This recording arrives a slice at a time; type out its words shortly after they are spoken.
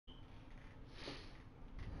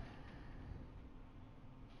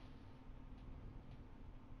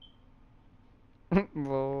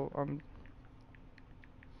Well,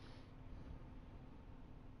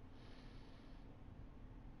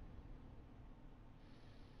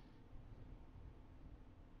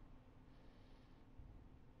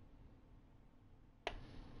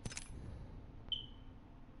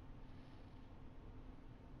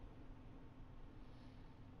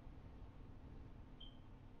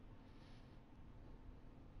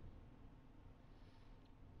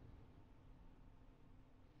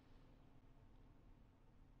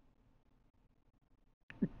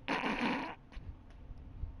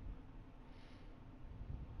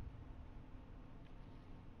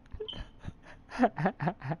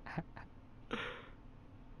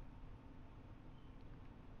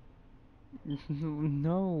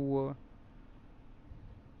 no.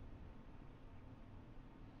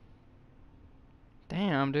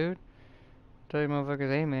 Damn, dude. Tell you motherfuckers,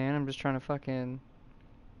 hey man, I'm just trying to fucking.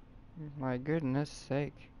 My goodness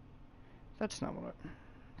sake. That's not what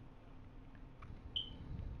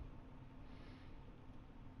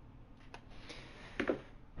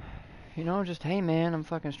You know, just, hey man, I'm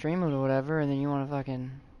fucking streaming or whatever, and then you wanna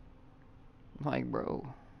fucking. Like, bro.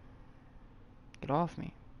 Get off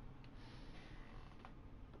me.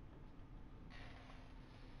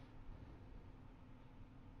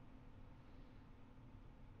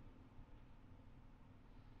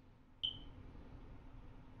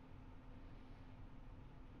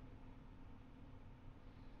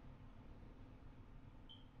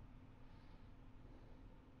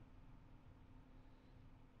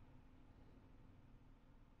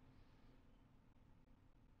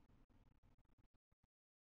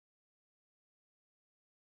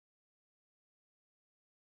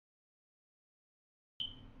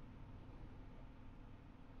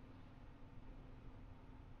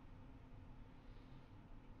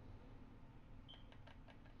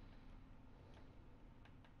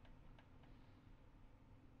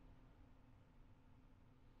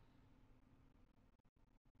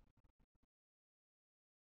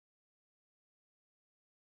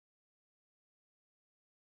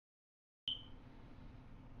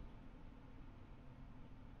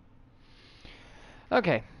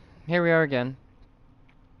 Okay, here we are again.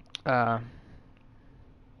 Uh.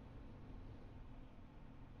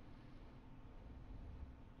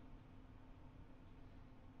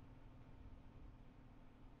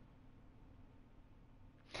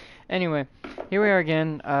 Anyway, here we are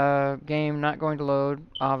again. Game not going to load,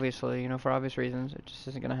 obviously, you know, for obvious reasons. It just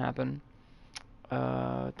isn't gonna happen.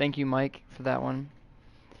 Thank you, Mike, for that one.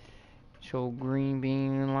 Chill green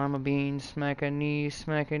bean, lima bean, smack a knee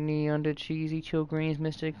under cheesy, chill greens,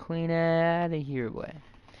 Mr. Clean out of here, boy.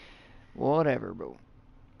 Whatever, bro.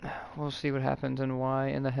 We'll see what happens and why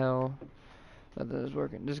in the hell that this is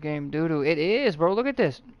working. This game, doo-doo. It is, bro. Look at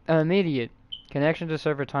this. Immediate. Connection to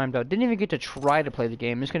server timed out. Didn't even get to try to play the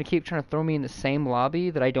game. Just gonna keep trying to throw me in the same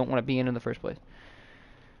lobby that I don't want to be in the first place.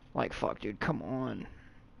 Like, fuck, dude. Come on.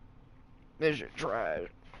 This is trash.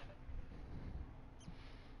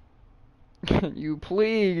 Can you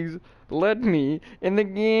please let me in the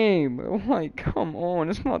game? Like, come on.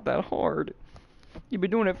 It's not that hard. You've been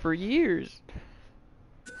doing it for years.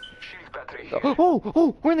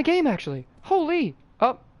 Oh, we're in the game, actually. Holy.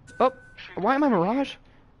 Up, up. Why am I Mirage?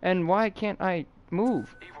 And why can't I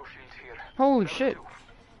move? Holy shit.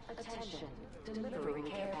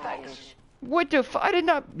 What the I did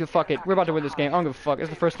not. Fuck it. We're about to win this game. I don't give a fuck. It's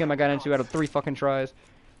the first game I got into out of 3 fucking tries.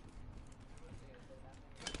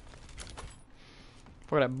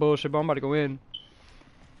 Fuck that bullshit, but I'm about to go in.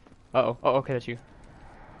 Uh-oh. Oh, okay, that's you.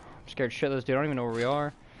 I'm scared shitless, dude. I don't even know where we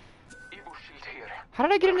are. How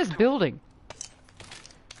did I get in this building?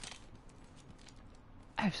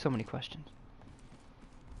 I have so many questions.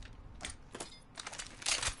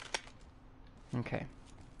 Okay.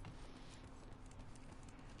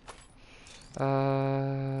 What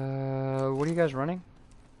are you guys running?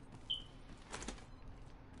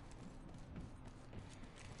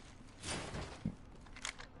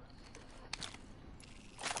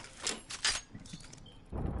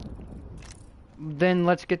 Then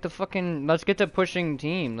let's get to pushing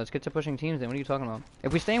team. Let's get to pushing teams then. What are you talking about?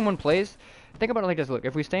 If we stay in one place, think about it like this. Look,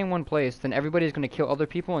 if we stay in one place, then everybody's going to kill other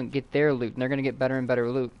people and get their loot. And they're going to get better and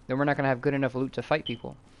better loot. Then we're not going to have good enough loot to fight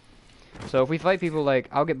people. So if we fight people, like,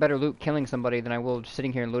 I'll get better loot killing somebody than I will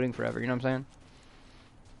sitting here and looting forever. You know what I'm saying?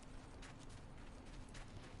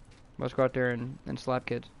 Let's go out there and slap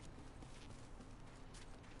kids.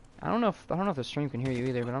 I don't know if the stream can hear you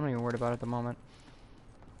either, but I'm not even worried about it at the moment.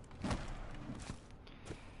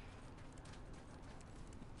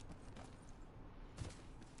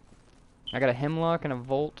 I got a hemlock and a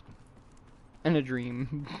volt and a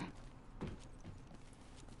dream.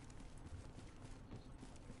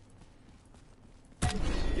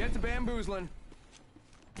 bamboozling.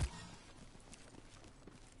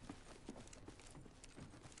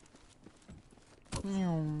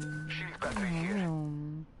 Shield battery here.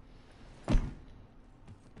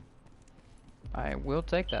 I will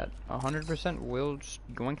take that. 100% will just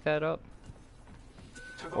goink that up.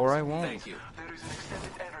 To Or those I who won't. Thank you. There is an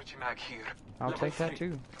extended energy mag here. I'll Level take that 3.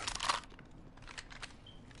 too.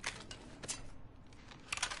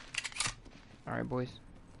 Alright, boys.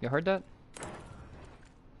 You heard that?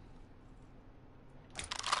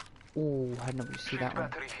 Ooh, how did nobody see Shield that one?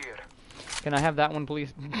 battery here. Can I have that one,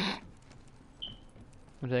 please?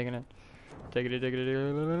 I'm taking it. Taking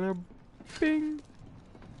it. Bing!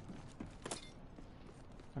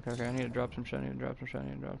 Okay, I need to drop some shit,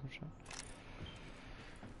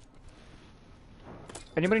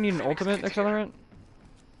 Anybody need an ultimate accelerant?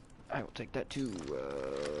 I will take that too.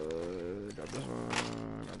 Grab this one,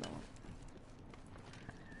 grab that one.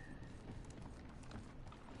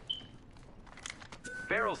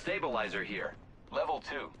 Barrel stabilizer here. Level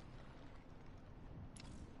 2.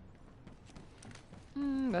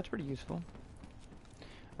 That's pretty useful.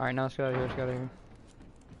 Alright, now let's get out of here,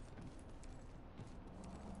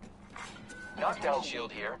 Knockdown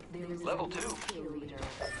shield here. Level 2.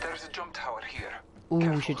 There's a jump tower here. Ooh,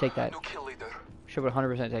 Careful. we should take that. No kill leader. Should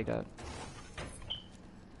 100% take that.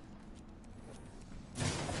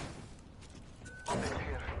 Optic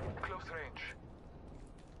here. Close range.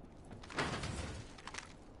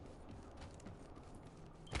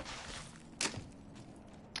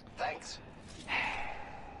 Thanks.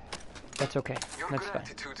 That's okay. Your That's fine.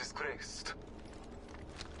 gratitude is graced.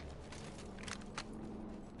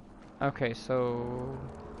 Okay, so...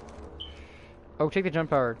 Oh, take the jump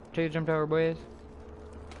tower. Take the jump tower, boys.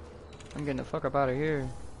 I'm getting the fuck up out of here.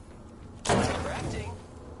 Crafting.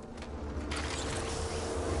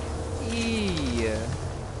 Eee.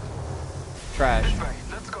 Trash. This way.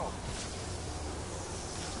 Let's go.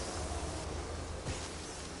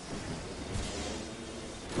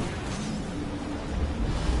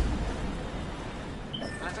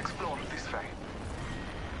 Let's explore this way.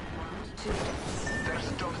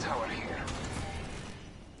 There's a jump tower here.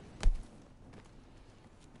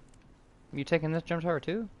 You taking this jump tower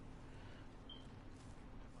too?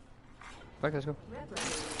 Fuck, let's go.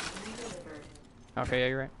 Okay, yeah,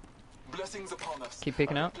 you're right. Blessings upon us. Keep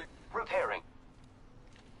peeking out. Repairing.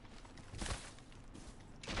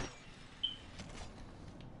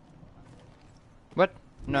 What?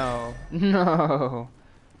 No. No.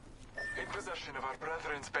 In possession of our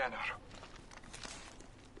brethren's banner.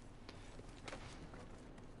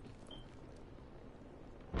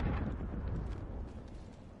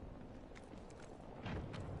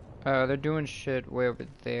 They're doing shit way over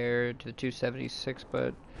there to the 276,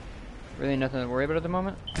 but really nothing to worry about at the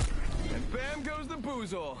moment. And bam goes the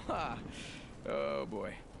boozle. Ha. Oh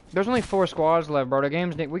boy. There's only 4 squads left, bro. The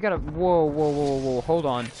game's... We gotta... Whoa. Hold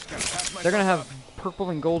on. They're gonna have purple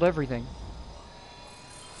and gold everything.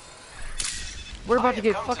 We're about to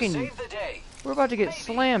get fucking... We're about to get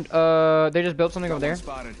slammed. They just built something over there.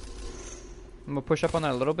 Spotted. I'm gonna push up on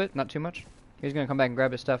that a little bit, not too much. He's gonna come back and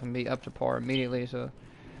grab his stuff and be up to par immediately, so...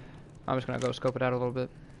 I'm just gonna go scope it out a little bit.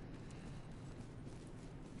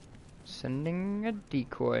 Sending a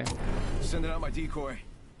decoy. Sending out my decoy.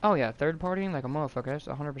 Oh yeah, third partying like a motherfucker. That's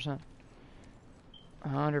 100%.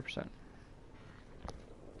 100%.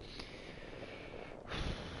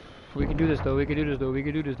 We can do this though. We can do this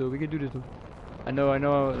though. I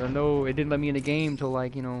know. It didn't let me in the game till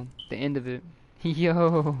like, you know, the end of it.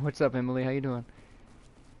 Yo, what's up, Emily? How you doing?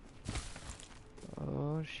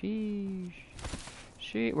 Oh, sheesh.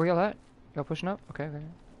 Where y'all at? Y'all pushing up? Okay.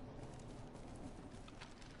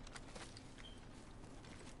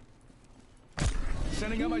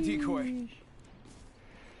 Sending out my decoy.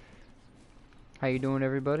 How you doing,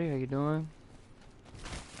 everybody? How you doing?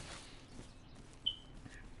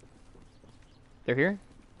 They're here?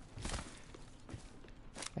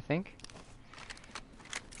 I think.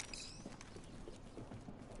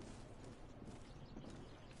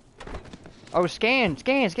 Oh, scan!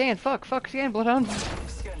 Fuck, scan, Bloodhound!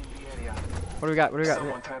 Scanning the area. What do we got?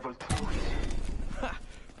 Someone traveled through. Ha.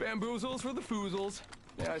 Bamboozles for the foozles.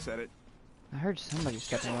 Yeah, I said it. I heard somebody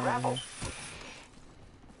stepping around here.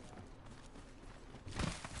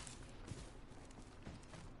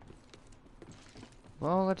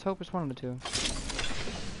 Well, let's hope it's one of the two.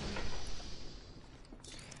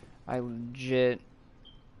 I'm legit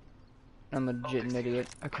an idiot.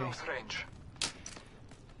 Okay. Close range.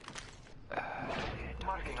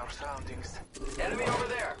 Marking our surroundings. Enemy over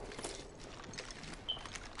there.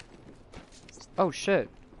 Oh shit.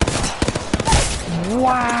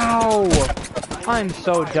 Wow! I'm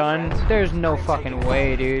so done. There's no fucking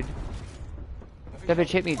way, dude. That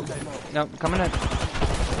bitch hit me. Nope, coming in.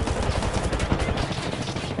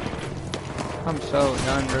 I'm so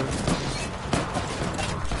done, bro.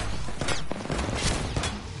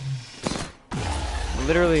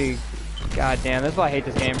 Literally, goddamn. That's why I hate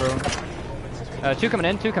this game, bro. Two coming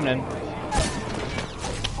in.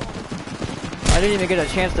 I didn't even get a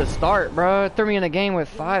chance to start, bro. It threw me in the game with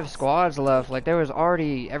 5 squads left. Like, there was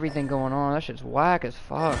already everything going on. That shit's whack as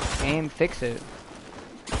fuck. Game, fix it.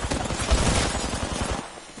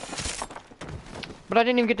 But I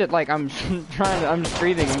didn't even get to, like, I'm just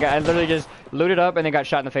breathing. And I literally just looted up and then got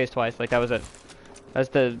shot in the face twice. Like, that was it.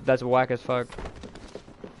 That's whack as fuck.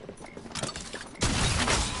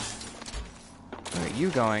 Where are you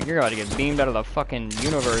going? You're about to get beamed out of the fucking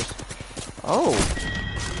universe. Oh.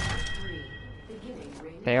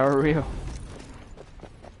 They are real.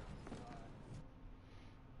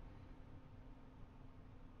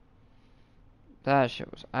 That shit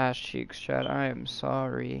was ass cheeks, chat. I am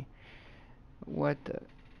sorry. What the?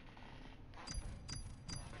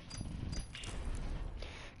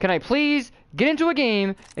 Can I please get into a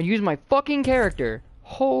game and use my fucking character?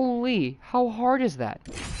 Holy, how hard is that?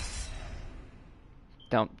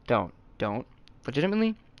 Don't.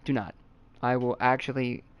 Legitimately, do not. I will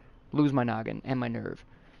actually lose my noggin and my nerve.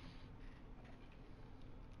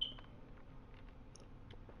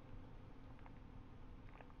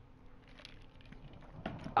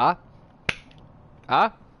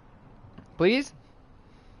 Please?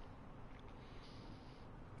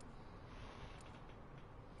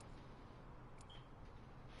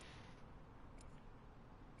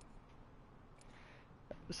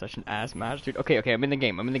 Such an ass match, dude. Okay, I'm in the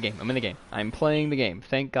game. I'm playing the game.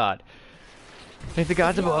 Thank God. Thank the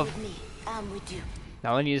gods above. I'm with you.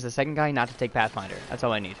 Now all I need is the second guy not to take Pathfinder. That's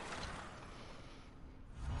all I need.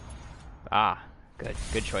 Ah, good.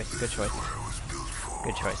 Good choice.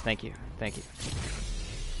 Thank you.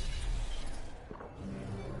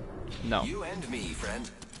 No. You and me, friend.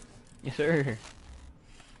 Yes, sir.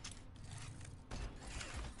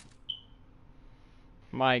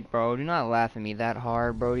 Mike, bro, do not laugh at me that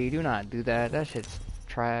hard, Brody. Do not do that. That shit's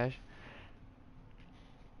trash.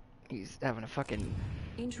 He's having a fucking...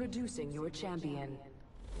 Introducing your champion.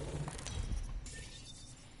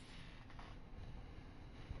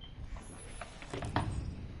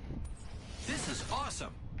 This is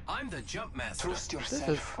awesome. I'm the jump master. Trust This is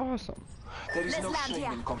yourself. awesome. There is Let's no land shame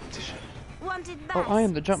here. in competition. Wanted Oh, I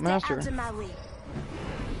am the jump master. Stay out of my way.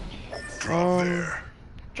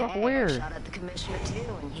 Drop Hey, where? Shot at the commissioner too,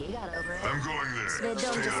 and he got over it. I'm going there. They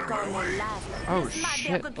don't just call me life. Oh, This might be a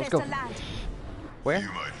shit. good Let's place go. to land. Where? You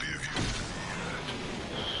might be of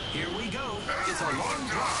Here we go. It's a long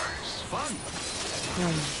drive. Fun.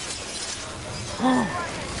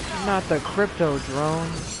 Not the crypto drone.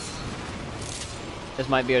 This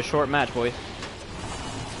might be a short match, boys.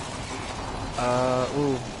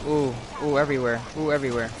 Ooh, everywhere.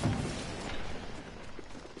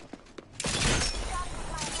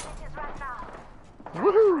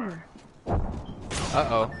 Woohoo!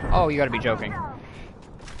 Uh-oh. Oh, you gotta be joking.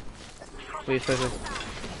 Please.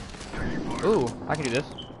 Ooh, I can do this.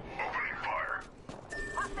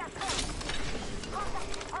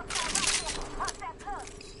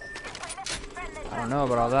 I don't know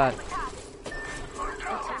about all that.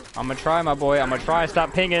 I'm gonna try, my boy.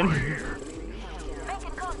 Stop pinging.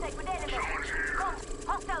 Making contact with enemy.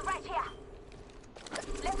 Hostile right here.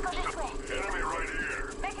 Let's go this way. enemy right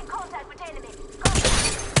here. Making contact with enemy.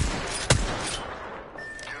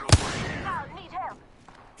 Get over here. Carl, need help.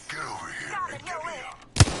 Get over here Carl, and in get your me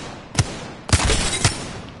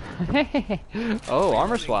way. up. Oh,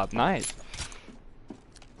 armor swap. Nice.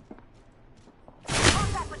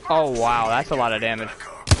 Contact with Oh, wow. That's a lot of damage.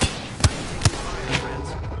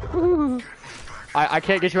 I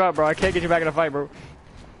can't get you out, bro. I can't get you back in a fight, bro.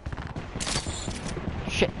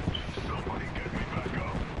 Shit.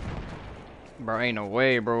 Bro, ain't no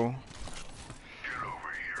way, bro. Get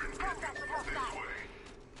over here and get me this way.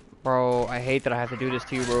 Bro, I hate that I have to do this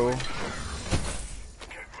to you, bro. Get me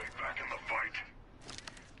back in the fight.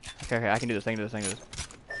 Okay, I can do this. This way.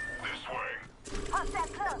 hostile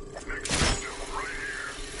close. Next victim right here.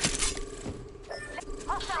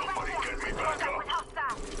 Hostile right Somebody here. get me back Contact up. with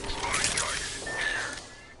hostile. Spotting target.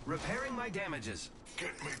 Repairing my damages.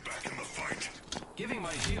 Get me back in the fight. Giving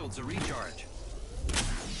my shields a recharge.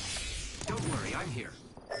 Don't worry, I'm here.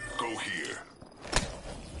 Go here.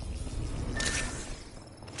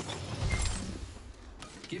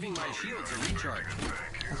 Giving my shields a recharge.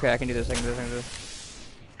 Okay, I can do this.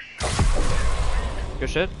 Good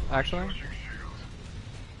shit, actually.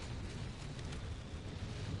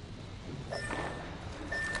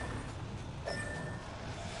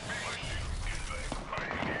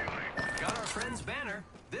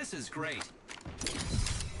 is great.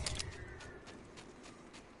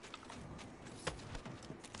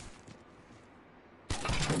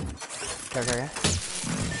 Okay.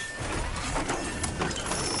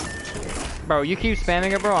 Bro, you keep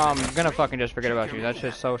spamming it, bro. I'm gonna fucking just forget about you. That's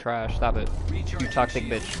just so trash. Stop it. You toxic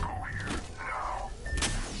bitch.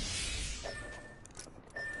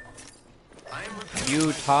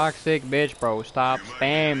 You toxic bitch, bro. Stop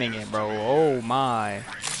spamming it, bro. Oh my.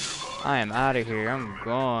 I am out of here. I'm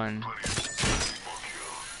gone.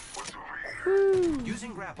 Woo.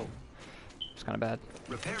 Using grapple. It's kind of bad.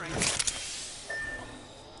 Repairing.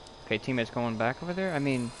 Okay, teammates going back over there. I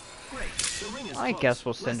mean, Great. The ring is I close. guess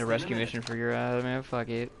we'll send Less a than rescue minute. mission for your ass, man. Fuck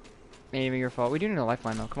it. Maybe your fault. We do need a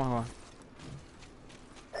lifeline though. Come on, come on.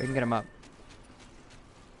 We can get him up.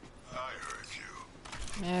 I heard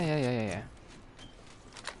you. Yeah.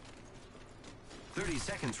 30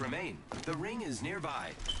 seconds remain. The ring is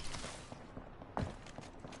nearby.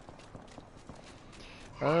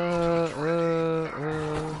 I'm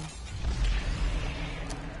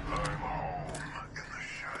home in the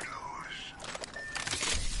shadows.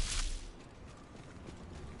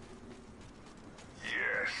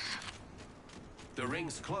 Yes. The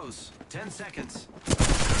ring's close. 10 seconds.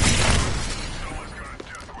 Someone's got a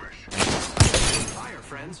death wish. Fire,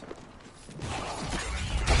 friends.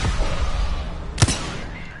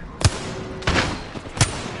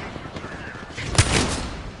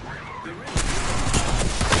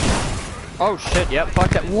 Oh shit, yep, fuck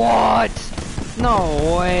that. What?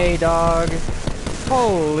 No way, dog.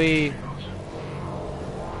 Holy.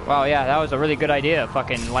 Wow, yeah, that was a really good idea.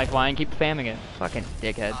 Fucking lifeline, keep spamming it. Fucking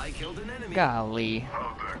dickhead. I killed an enemy. Golly.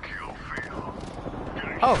 How'd that kill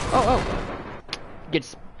feel? Oh.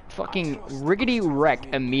 Gets fucking riggedy wrecked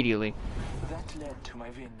immediately. That led to my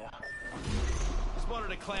window.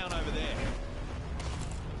 Spotted a clown over there.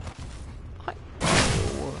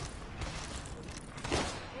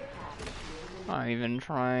 Not even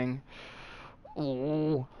trying.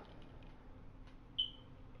 Ooh.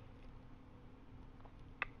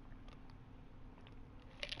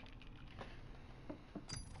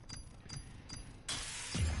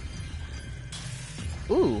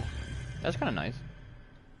 Ooh. That's kind of nice.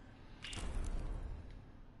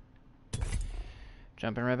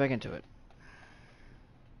 Jumping right back into it.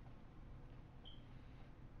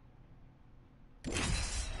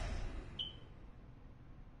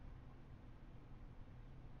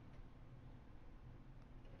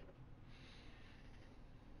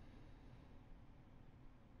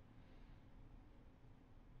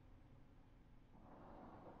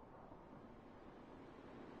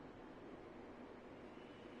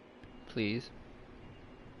 Please.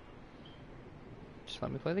 Just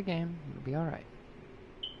let me play the game. It'll be alright.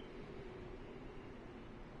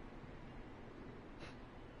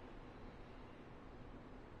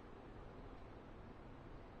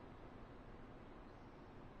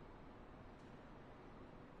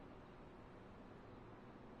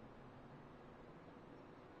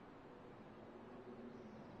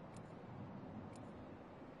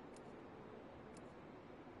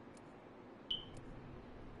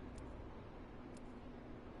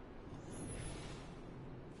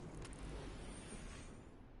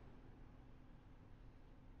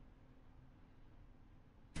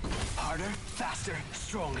 Harder, faster,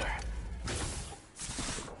 stronger.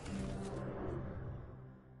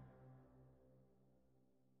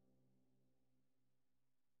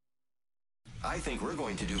 I think we're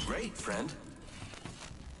going to do great, friend.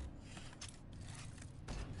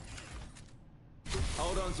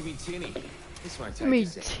 Hold on to me, Tinny. This won't take Me a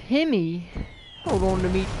sec. Timmy. Hold on to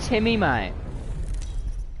me Timmy, mate.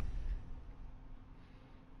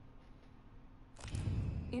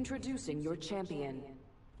 Introducing your champion.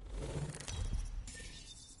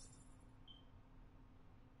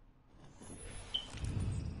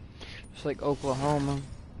 Just like Oklahoma.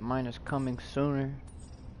 Mine is coming sooner.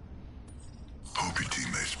 Hope your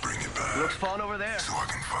teammates bring you back Looks fun over there. so I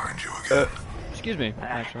can find you again. Excuse me,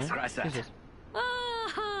 actually. scratch that. Jesus.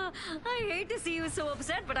 Ah, I hate to see you so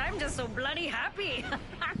upset, but I'm just so bloody happy.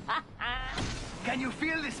 Can you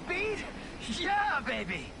feel the speed? Yeah,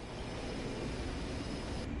 baby.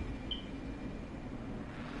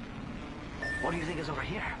 What do you think is over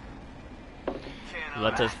here?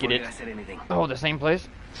 Let us get it. I said anything. Oh, the same place?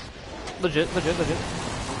 Legit.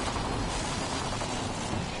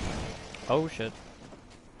 Oh shit.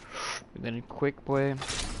 Then quick boy.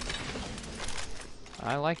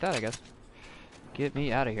 I like that, I guess. Get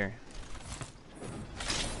me out of here.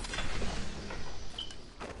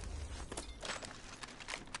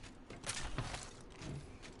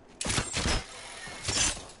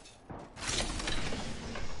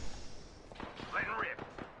 Letting rip.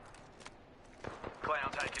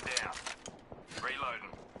 down. Reloading.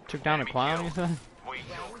 Took down a Enemy clown, killed. you said? We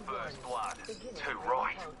took first blood. Too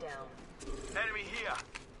right. Enemy here.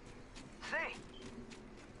 See?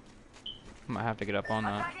 I might have to get up on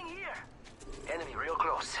that. Attacking here. Enemy real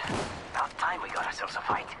close. About time we got ourselves a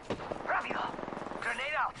fight. Rapido.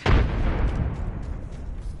 Grenade out.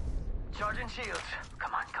 Charging shields.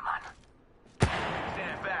 Come on, come on.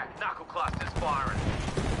 Stand back. Knuckle clusters firing.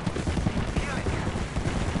 Healing.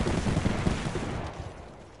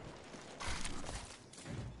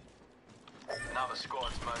 Another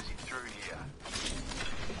squad's moseyed through here.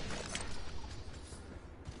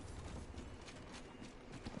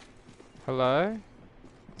 Hello?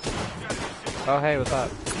 Oh, hey, what's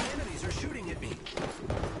up? Enemies are shooting at me.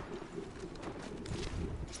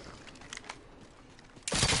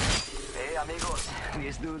 Hey, amigos.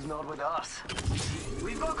 This dude's not with us.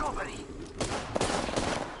 We've got company.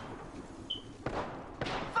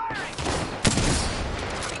 Firing!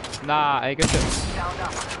 Nah, hey, good shit. Down,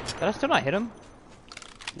 down. Did I still not hit him?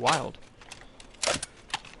 Wild.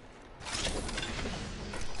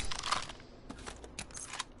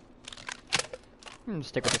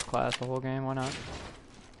 Stick with this class the whole game, why not?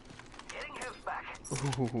 Getting health back.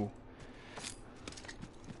 Ooh.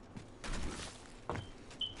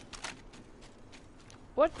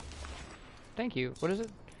 What? Thank you. What is it?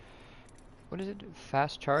 What is it?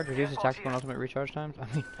 Fast charge? Reduces tactical and ultimate recharge times? I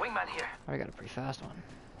mean, Wingman here. I got a pretty fast one.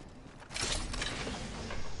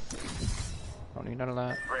 Don't need none of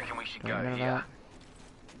that. Reckon we should Don't go need none of here. that.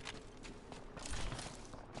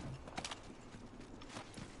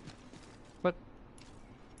 What?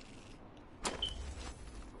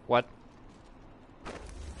 What?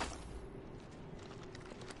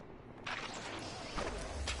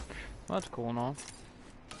 Well, that's cool and all.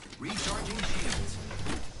 Recharging shields.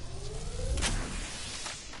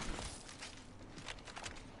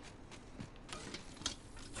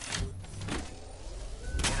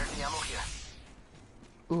 Energy ammo here.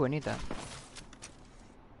 Ooh, I need that.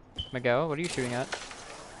 Miguel, what are you shooting at?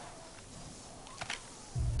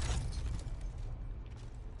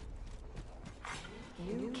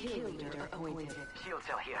 New kill leader appointed. Shield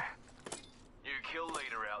cell here. New kill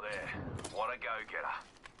leader out there. What a go-getter.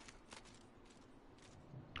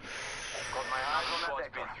 Got my eyes on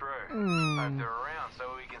that vector. Been through. Hope they're around so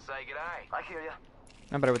we can say g'day. I hear ya.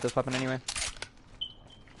 I'm better with this weapon anyway.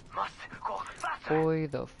 Must go faster. Boy,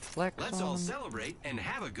 the flex Let's on all him. celebrate and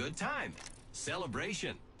have a good time.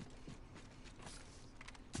 Celebration.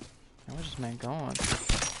 Where's this man going?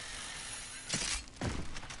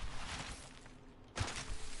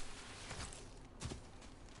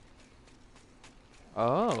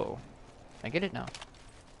 Oh, I get it now.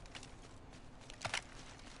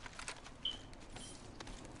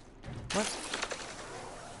 What?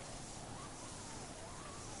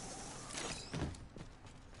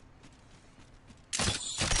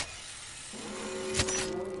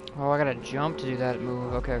 Oh, I gotta jump to do that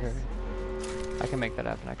move. Okay, okay, okay. I can make that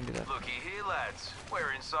happen. I can do that. Looky here, lads.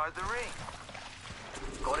 We're inside the ring.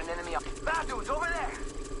 Got an enemy up. Bad dude's over there.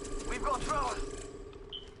 We've got trouble.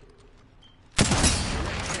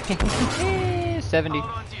 70.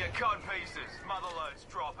 Hold on to your cod pieces. Motherload's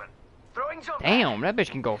dropping. Throwing jump. Damn, that bitch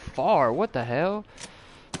can go far. What the hell?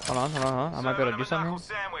 Hold on, hold on, hold on. I might be able to do something here.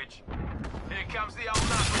 Sandwich. Here comes the old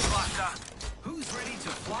knuckle cluster. Who's ready to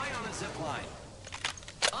fly on a zip line?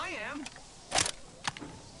 I am.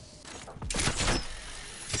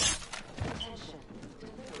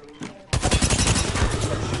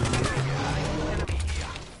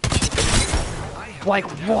 Like,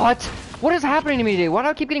 what? What is happening to me today? Why do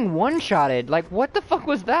I keep getting one-shotted? Like, what the fuck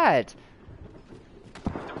was that?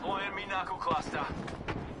 Deploying me knuckle cluster.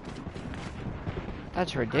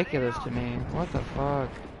 That's ridiculous to me. What the fuck?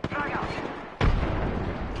 Drag out.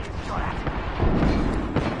 Shot at.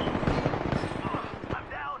 I'm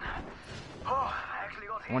down. Oh, I actually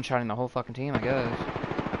got hit. One-shotting the whole fucking team, I guess.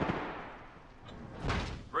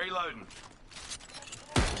 Reloading.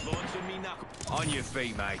 Launching me knuckle. On your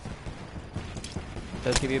feet, mate.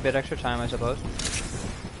 Does give you a bit extra time, I suppose.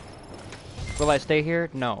 Will I stay here?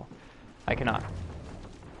 No. I cannot.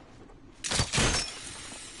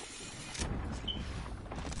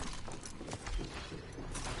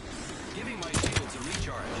 Giving my shields a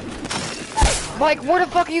recharge. Like, where the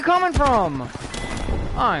fuck are you coming from?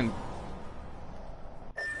 I'm...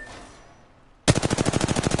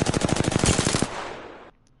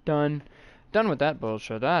 Done. Done with that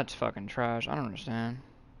bullshit. That's fucking trash. I don't understand.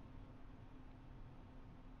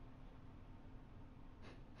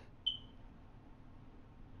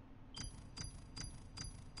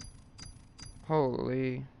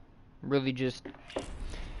 Holy. Really just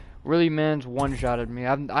Really man's one-shotted me.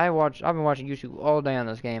 I've been watching YouTube all day on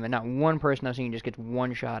this game, and not one person I've seen just gets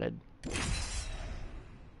one-shotted.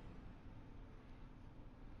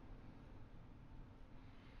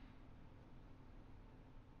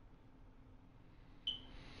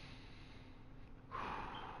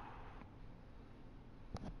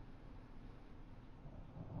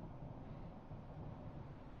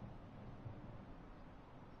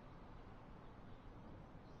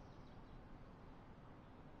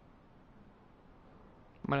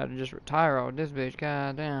 Might have to just retire out this bitch.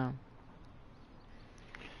 God damn.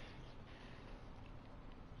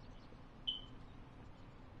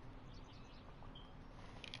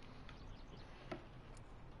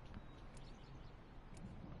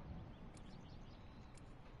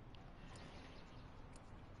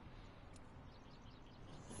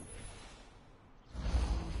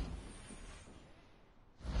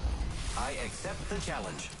 I accept the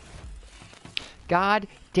challenge. God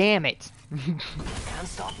damn it. Can't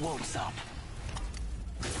stop, won't stop.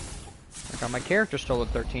 I got my character stolen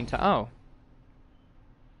 13 times.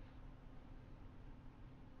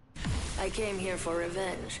 Oh. I came here for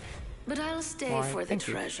revenge, but I'll stay Why, for the thank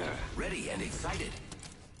you. treasure. Ready and excited.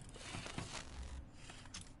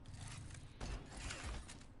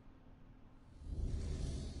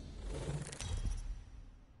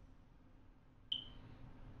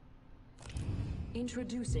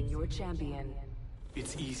 Introducing your champion.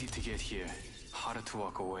 It's easy to get here, harder to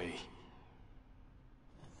walk away.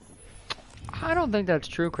 I don't think that's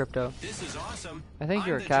true, Crypto. This is awesome. I think I'm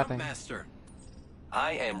you're the capping. Jump Master.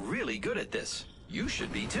 I am really good at this. You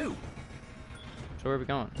should be too. So where are we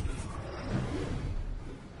going?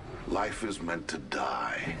 Life is meant to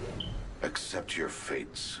die. Accept your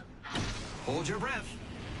fates. Hold your breath.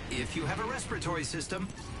 If you have a respiratory system,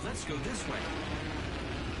 let's go this way.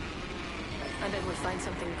 I bet we'll find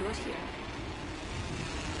something good here.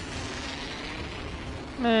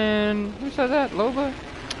 Man, who said that? Loba?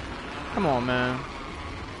 Come on, man.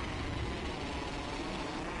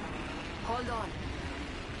 Hold on.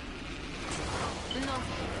 No.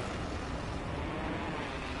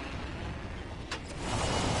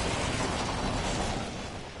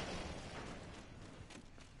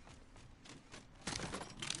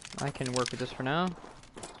 I can work with this for now.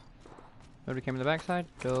 Nobody came to the backside.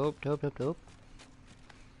 Dope, dope, dope, dope.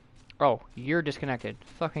 Oh, you're disconnected.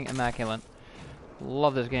 Fucking immaculate.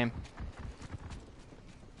 Love this game.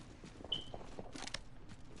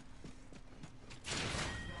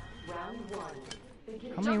 Round one.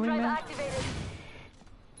 How many wingmen? Activated.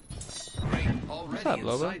 Great. Already up,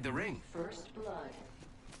 Lobo? inside the ring. First blood.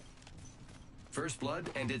 First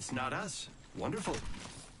blood, and it's not us. Wonderful.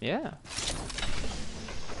 Yeah.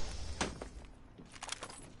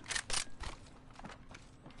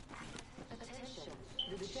 Attention.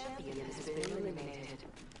 The champion has been eliminated.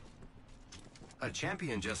 A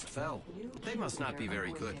champion just fell. They must not be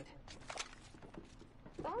very good.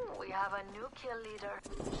 Ooh, we have a new kill leader.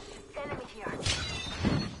 Enemy here.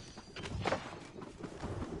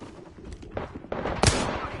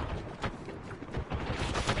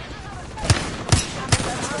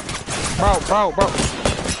 Bro.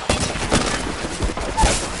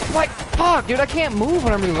 What? Fuck, dude, I can't move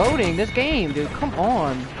when I'm reloading this game, dude. Come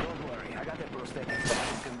on.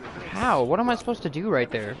 How? What am I supposed to do right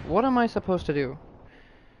there? What am I supposed to do?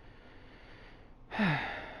 I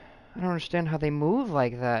don't understand how they move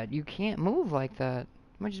like that. You can't move like that. It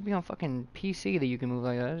might just be on fucking PC that you can move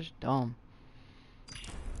like that. That's just dumb.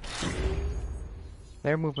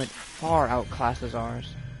 Their movement far outclasses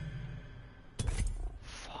ours.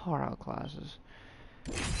 Far outclasses.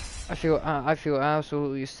 I feel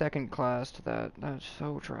absolutely second class to that. That's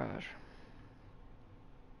so trash.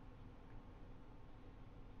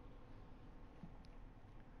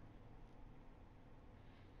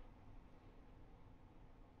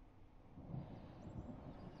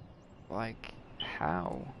 Like,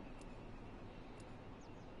 how?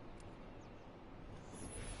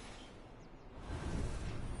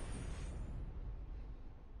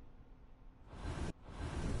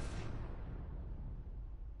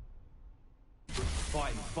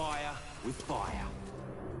 Fighting fire with fire.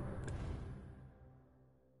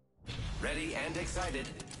 Ready and excited.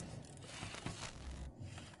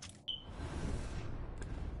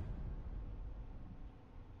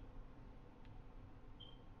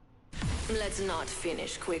 Let's not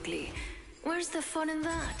finish quickly. Where's the fun in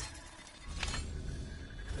that?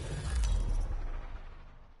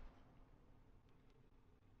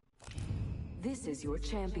 This is your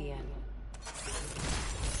champion.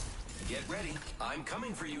 Get ready. I'm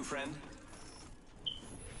coming for you, friend.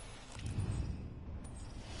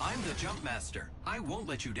 I'm the Jump Master. I won't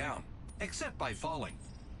let you down, except by falling.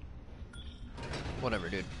 Whatever,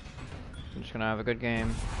 dude. I'm just gonna have a good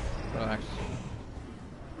game. Relax.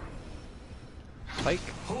 Spike.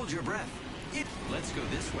 Hold your breath. Let's go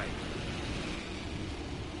this way.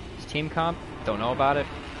 It's team comp. Don't know about it.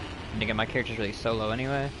 I think my character's really solo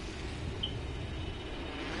anyway.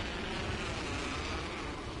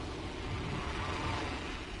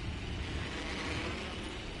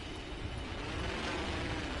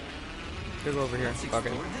 Go over here. Let's Fuck it.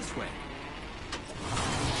 explore this way.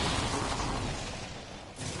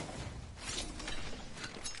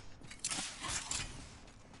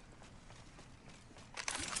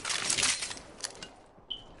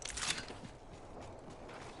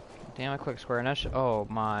 Damn, I clicked square and that's oh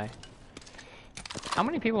my. How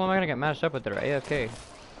many people am I gonna get matched up with that are AFK?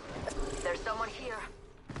 There's someone here.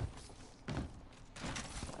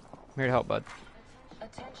 I'm here to help, bud.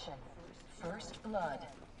 Attention. First blood.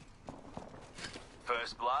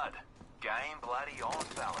 First blood. Game bloody on,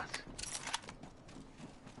 fellas.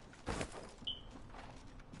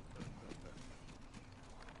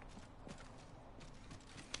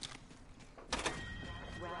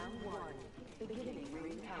 Round 1. Beginning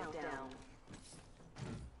ring countdown.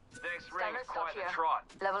 Next ring, Standard stock quite here. the trot.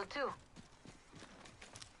 Level 2.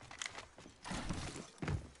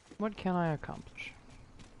 What can I accomplish?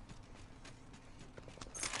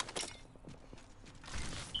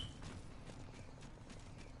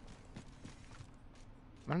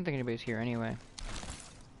 I don't think anybody's here anyway.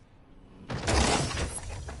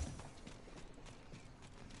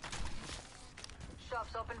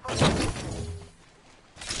 Shops open for you.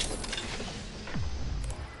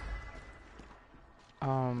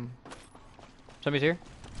 Somebody's here?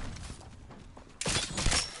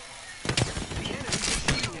 The enemy's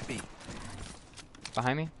shooting at me.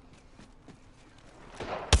 Behind me?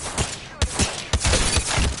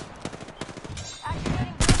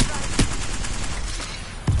 Activating gun drive.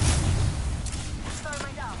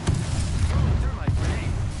 Thermite down. Thermite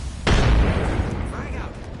grenade. Frag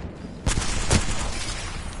out.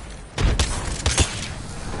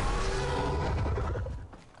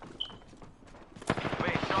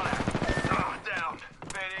 Being shot at. Oh, down.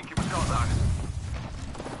 Bad ink and shot on.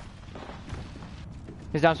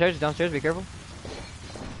 He's downstairs, be careful.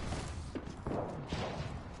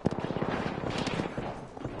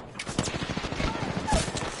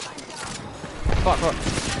 Fuck, fuck.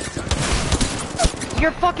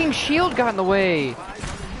 Your fucking shield got in the way!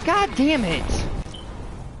 God damn it!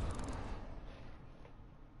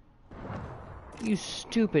 You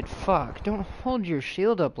stupid fuck. Don't hold your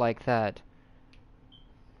shield up like that.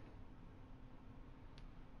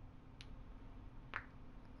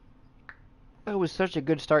 That was such a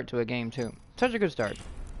good start to a game, too. Such a good start.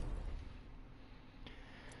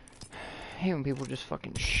 I hate when people just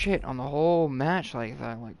fucking shit on the whole match like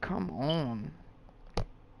that. Like, come on.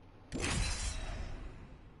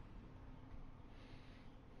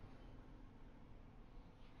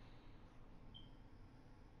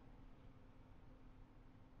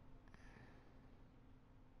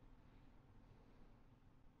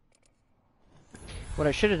 What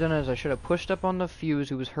I should have done is I should have pushed up on the fuse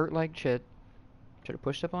who was hurt like shit. Should have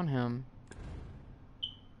pushed up on him.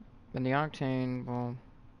 And the Octane, well,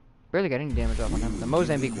 barely got any damage off on him. The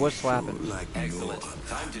Mozambique was slapping. Excellent.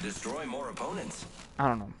 Time to destroy more opponents. I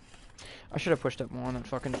don't know. I should have pushed up more on that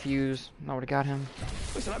fucking fuse. I would have got him.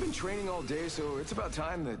 Listen, I've been training all day, so it's about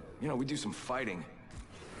time that, you know, we do some fighting.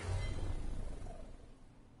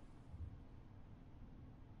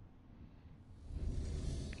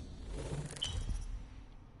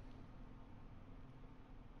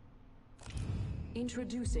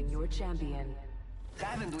 Introducing your champion.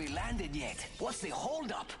 Haven't we landed yet? What's the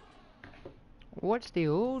holdup? What's the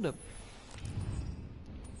holdup?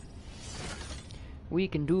 We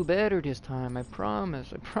can do better this time. I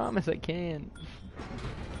promise. I promise I can.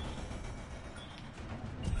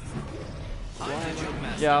 I'm the jump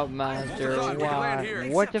master. Jump master. Thought we'd land here, Why?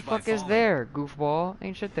 What the except by fuck is falling. there? Goofball.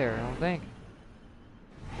 Ain't shit there. I don't think.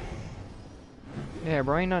 Yeah,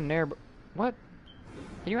 bro. Ain't nothing there. What?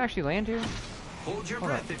 Can you actually land here? Hold your Hold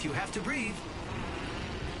breath on. if you have to breathe.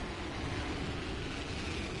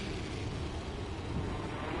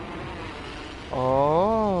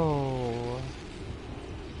 Oh.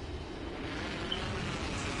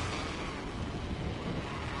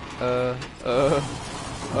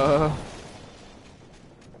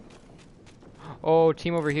 Oh,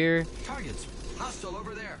 team over here. Targets. Hostile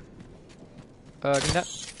over there. Can that...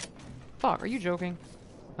 Fuck, are you joking?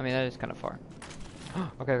 I mean, that is kind of far.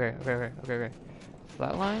 Okay.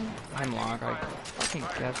 Flatline? I'm locked. I fucking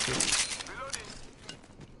guessed it.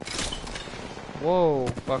 Whoa,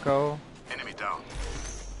 bucko. Enemy down.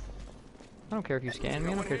 I don't care if you scan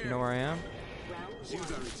me. I don't care if you know where I am. Round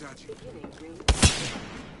Shields are recharging.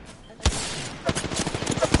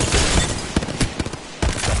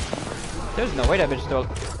 There's no way that bitch still.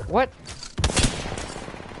 What?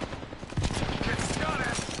 Get shot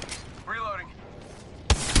at. Reloading.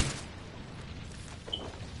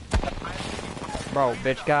 Bro,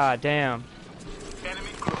 bitch, goddamn. Enemy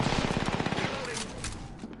close.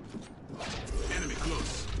 Enemy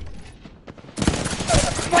close.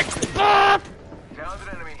 What? Ah! Downed an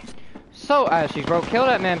enemy. So ashy, bro. Kill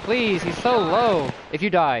that man, please. He's so low. If you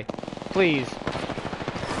die, please.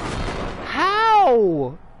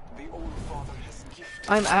 How?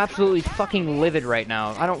 I'm absolutely fucking livid right now.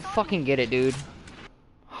 I don't fucking get it, dude.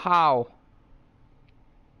 How?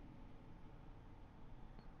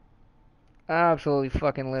 Absolutely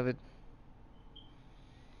fucking livid.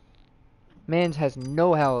 Mans has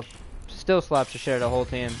no health. Still slaps the shit out of the whole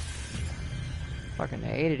team. Fucking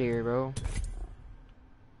hate it here, bro.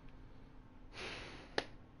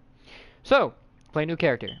 So, play a new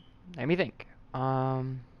character. Let me think.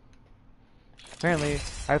 Apparently,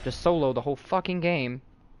 I have to solo the whole fucking game.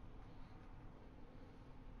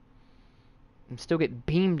 And still get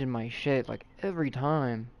beamed in my shit, like, every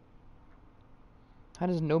time. How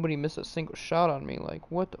does nobody miss a single shot on me? Like,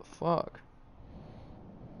 what the fuck?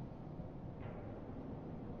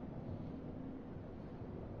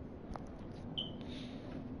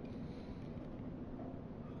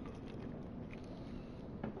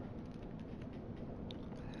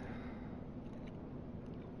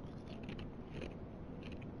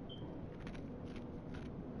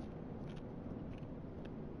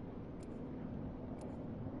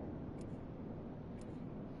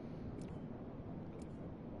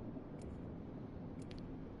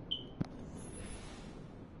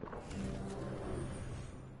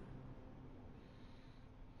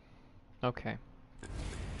 Okay.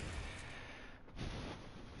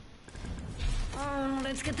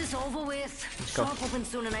 Let's get this over with. Let's go. Shop open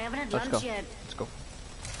soon and I haven't had Let's lunch go. yet. Let's go.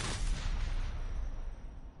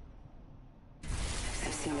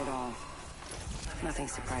 I've seen it all. Nothing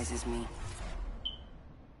surprises me.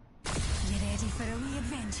 You ready for a wee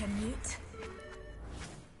adventure, mate?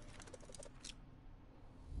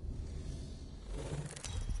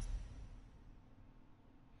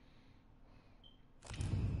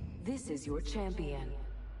 This is your champion.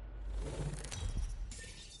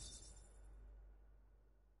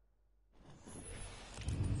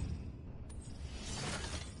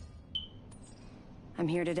 I'm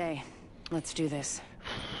here today. Let's do this.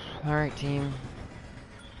 Alright, team.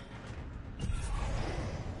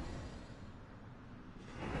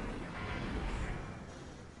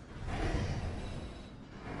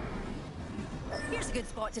 Here's a good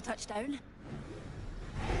spot to touch down.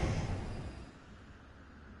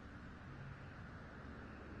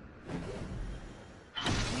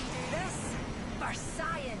 We do this for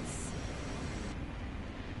science.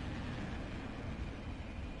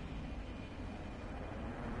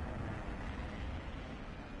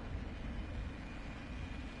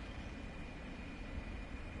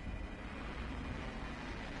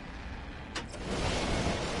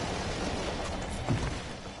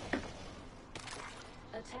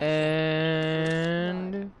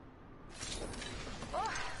 And Oh,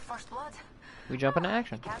 first blood. we jump into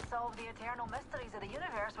action. Can't solve the eternal mysteries of the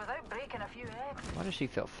universe without breaking a few eggs. Why does she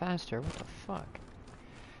feel faster? What the fuck?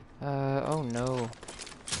 Oh no.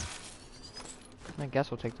 I guess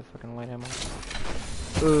we'll take the fucking light ammo.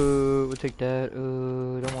 We'll take that.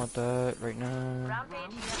 Don't want that right now.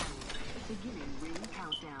 Rampage here. Beginning ring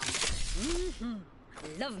countdown.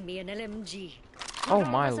 Love me an LMG. Oh All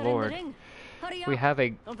my of us are in the lord. ring. Hurry We up. have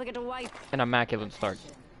Don't forget to wipe. an immaculate start.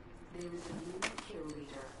 There is a new kill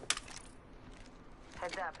leader.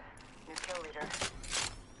 Heads up. New kill leader.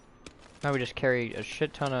 Now we just carry a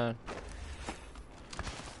shit ton of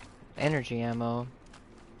energy ammo.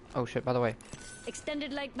 Oh shit, by the way.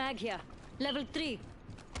 Extended light mag here. Level 3.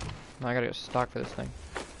 Now I gotta get stock for this thing.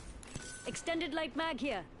 Extended light mag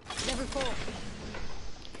here. Level 4.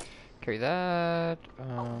 Carry that.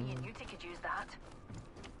 Oh, me and you could use that.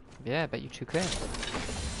 Yeah, I bet you two could.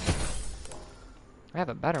 I have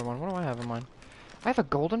a better one. What do I have in mine? I have a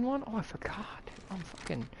golden one? Oh, I forgot. I'm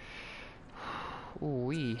fucking...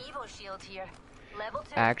 Ooh-wee. Evo shield here. Level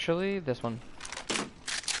 2. Actually, this one.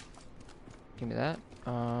 Give me that.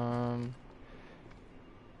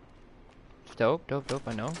 Dope, dope, dope,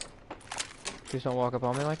 I know. Please don't walk up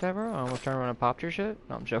on me like that, bro. I almost turned around and popped your shit.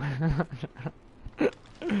 No, I'm joking.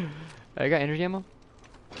 I got energy ammo?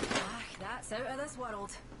 Ah, that's out of this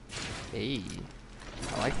world. Hey.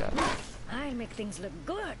 I like that. I make things look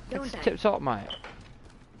good, don't It's I? tip salt my.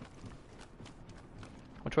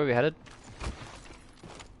 Which way we headed?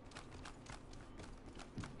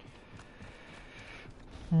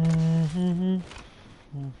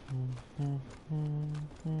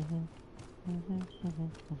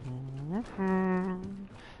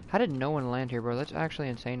 How did no one land here, bro? That's actually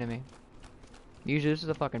insane to me. Usually this is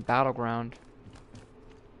a fucking battleground.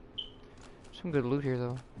 Some good loot here,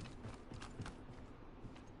 though.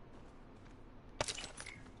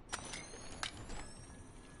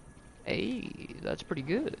 Hey, that's pretty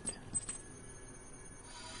good.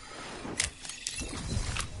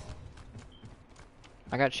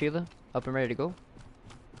 I got Sheila up and ready to go.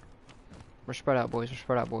 We're spread out, boys. We're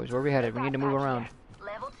spread out, boys. Where are we headed? We need to move around.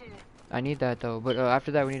 Level 2. I need that, though. But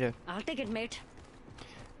after that, we need to I'll take it, mate.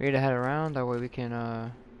 head around. That way we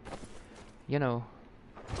can, you know,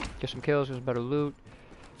 get some kills, get some better loot.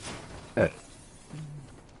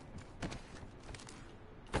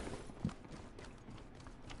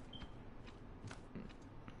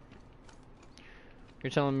 You're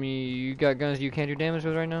telling me you got guns you can't do damage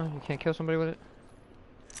with right now? You can't kill somebody with it?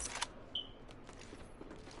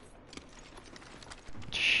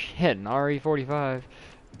 Shit, an RE45.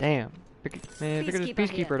 Damn. Man, pick up this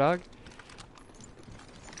Peacekeeper, dog.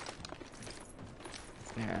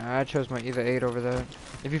 Yeah, I chose my EVA 8 over that.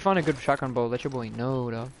 If you find a good shotgun bolt, let your boy know,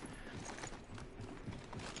 dog.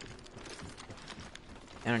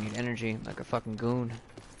 I don't need energy like a fucking goon.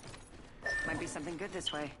 Might be something good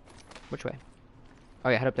this way. Which way? Oh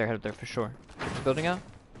yeah, head up there for sure. Check this building out.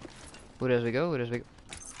 Loot as we go, loot as we go.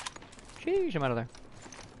 Sheesh, I'm out of there.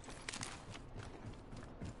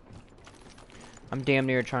 I'm damn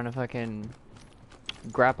near trying to fucking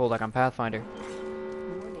grapple like I'm Pathfinder.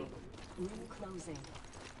 Warning. Room closing.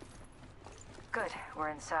 Good, we're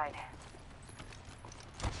inside.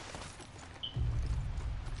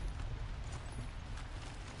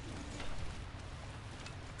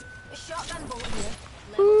 A shotgun bolt here.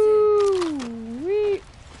 Level 2. Ooh-wee.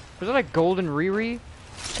 Was that like golden Riri?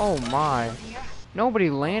 Oh my. Nobody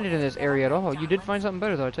landed in this area at all. You did find something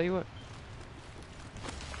better though, I tell you what.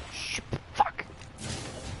 Fuck.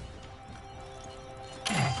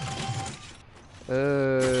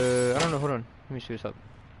 I don't know, hold on. Let me see what's up.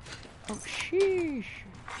 Oh, sheesh.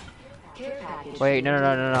 Care package. Wait, no,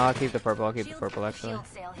 I'll keep the purple, actually. Shield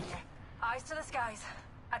cell here. Eyes to the skies.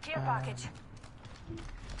 A care package.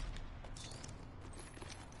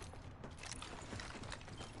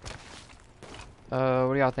 What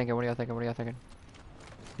are y'all thinking?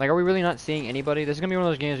 Like, are we really not seeing anybody? This is gonna be one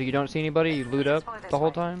of those games where you don't see anybody, you loot up the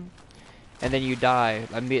whole time, and then you die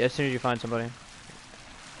as soon as you find somebody.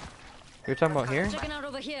 You're talking about here? Checking out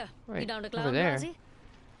over here. Wait, You down to over clown, there. Ozzy?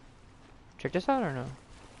 Check this out or no?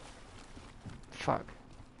 Fuck.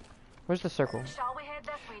 Where's the circle? Shall we head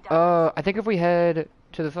this way, Doc? I think if we head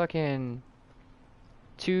to the fucking...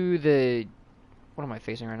 To the... What am I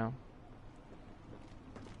facing right now?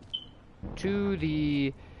 To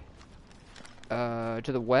the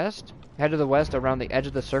west. Head to the west around the edge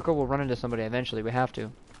of the circle. We'll run into somebody eventually. We have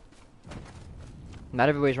to. Not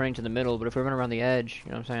everybody's running to the middle, but if we run around the edge,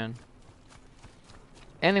 you know what I'm saying?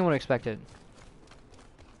 And they won't expect it.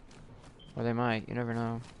 Or they might. You never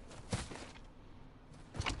know.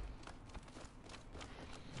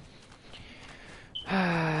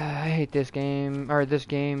 I hate this game. Or this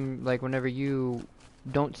game, like, whenever you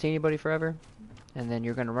don't see anybody forever. And then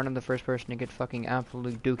you're gonna run in the first person and get fucking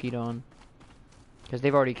absolutely dookied on. Because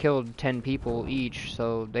they've already killed 10 people each,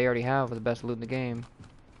 so they already have the best loot in the game.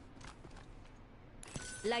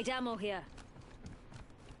 Light ammo here.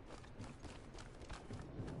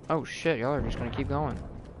 Oh shit, y'all are just gonna keep going.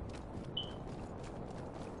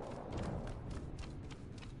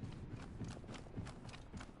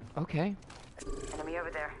 Okay. Enemy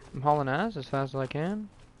over there. I'm hauling ass as fast as I can.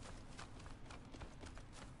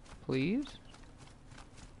 Please.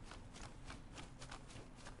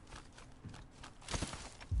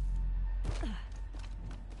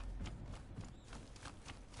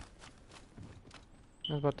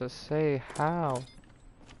 I was about to say, how?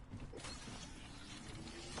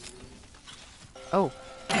 Oh!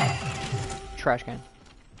 Trash can.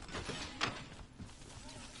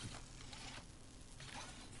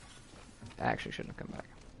 I actually shouldn't have come back.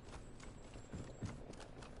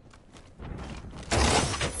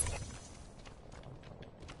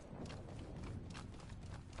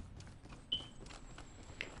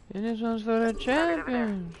 And this one's for the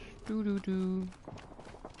champions! Doo-doo-doo.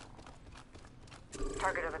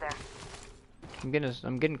 Target over there.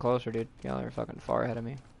 I'm getting closer, dude. Y'all are fucking far ahead of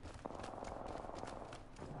me.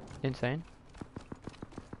 Insane.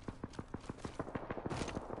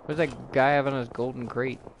 Where's that guy having his golden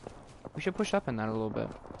crate? We should push up in that a little bit.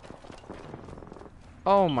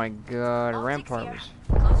 Oh my god, Rampart was...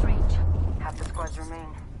 Close range. Half the squads remain.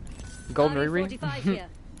 Golden RE45 Riri? here.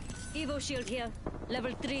 Evo shield here.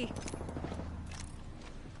 Level 3.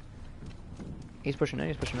 He's pushing in,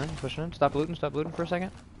 he's pushing in, he's pushing in. Stop looting for a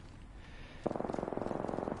second.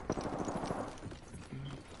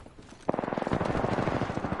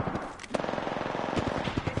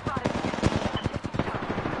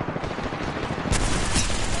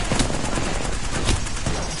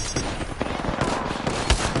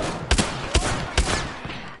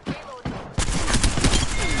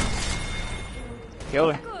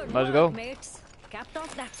 Killed her. Good Let's work, go. mates. Capped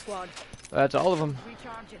off that squad. That's all of them.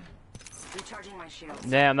 Recharging. Recharging my shields.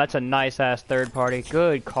 Damn, that's a nice ass third party.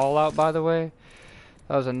 Good call out, by the way.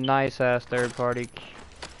 That was a nice ass third party.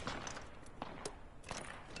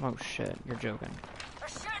 Oh shit, you're joking. We're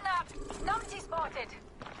shooting up. Numpty spotted.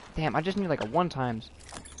 Damn, I just need like a one times.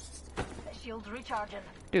 The shield's recharging.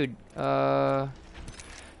 Dude, alright,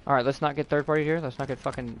 let's not get third party here. Let's not get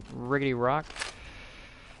fucking riggedy rock.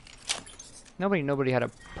 Nobody had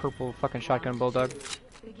a purple fucking shotgun bulldog.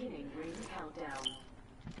 Beginning ring countdown.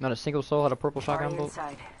 Not a single soul had a purple shotgun bolt.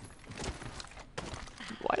 Inside.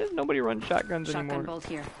 Why does nobody run shotguns Shotgun anymore? bolt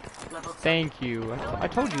here. Level Thank you. I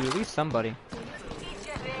told you, at least somebody.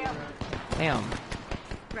 Damn.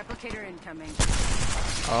 replicator incoming.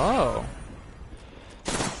 Oh.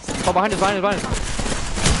 Oh, behind us.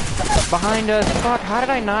 Behind us. Fuck, how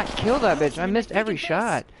did I not kill that bitch? I missed every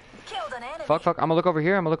shot. Killed an enemy. Fuck. I'm gonna look over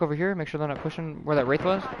here. Make sure they're not pushing where that Wraith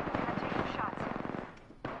was.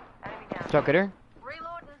 Is that good here?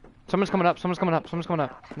 Reloading. Someone's coming up.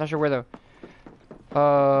 Not sure where though.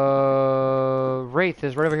 Wraith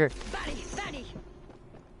is right over here. Batty.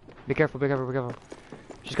 Be careful.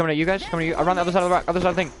 She's coming at you guys. She's coming at you. Around the other side of the rock. Other side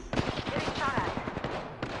of the thing. Getting shot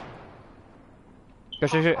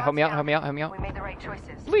at. Go, help me out. We made the right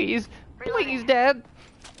choices. Please, Dad.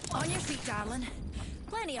 On your feet, darling.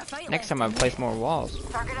 Plenty of fight Next left. time I place more walls.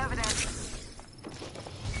 Target over there.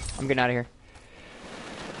 I'm getting out of here.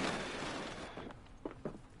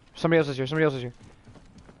 Somebody else is here.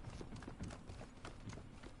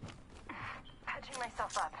 Patching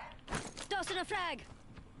myself up. Tossing a frag.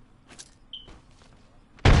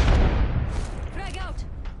 Frag out.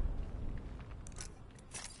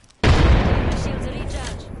 Shields are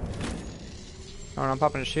recharged. Alright, I'm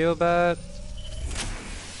popping a shield bat.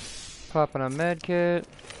 Popping a med kit.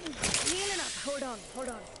 Healing up. Hold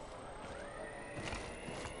on.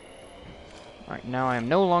 Alright, now I am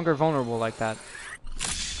no longer vulnerable like that.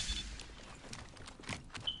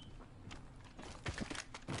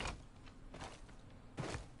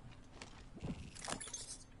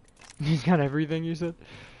 He's got everything, you said?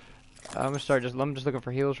 I'm just looking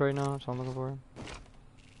for heals right now, that's all I'm looking for.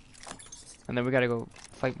 And then we gotta go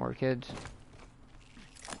fight more kids.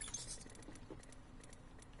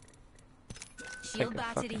 Shield Take a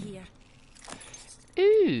battery fucking- here.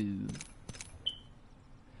 Ooh.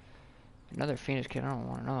 Another Phoenix kit, I don't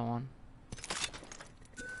want another one.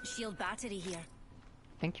 Shield battery here.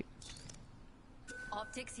 Thank you.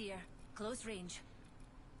 Optics here. Close range.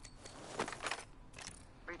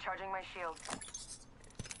 Recharging my shield.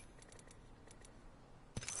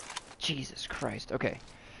 Jesus Christ, okay.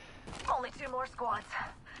 Only 2 more squads.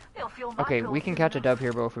 They'll feel my Okay, build we can soon catch a enough. dub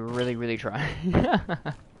here, bro, if we really try.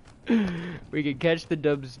 We can catch the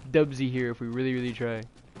dubsy here if we really try.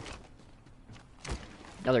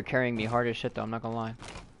 Now they're carrying me hard as shit though, I'm not gonna lie.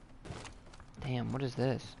 Damn, what is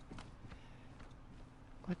this?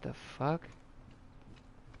 What the fuck?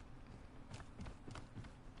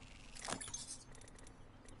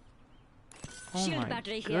 Oh Shield my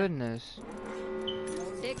battery here. goodness.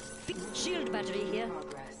 Take shield battery here.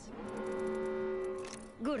 Progress.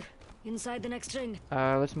 Good. Inside the next ring.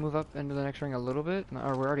 Let's move up into the next ring a little bit.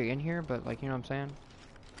 Or we're already in here, but like, you know what I'm saying?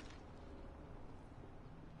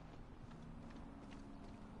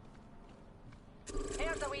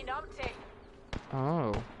 Here's a wee numpty.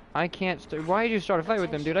 Oh. I can't why did you start a fight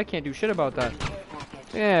with them, dude? I can't do shit about that.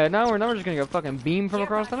 Yeah, now we're just gonna get fucking beamed from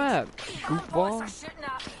across the map. Goofball. Boys are shooting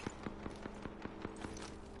at me.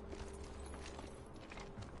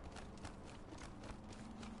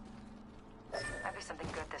 Might be something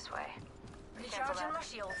good this way. Recharging my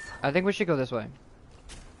shields. I think we should go this way.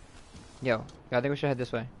 Yo, yeah, I think we should head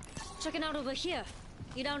this way. Checking out over here.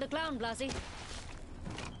 You down to clown, Blasey?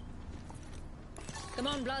 Come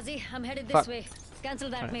on, Blasey. I'm headed this Fuck. way. Cancel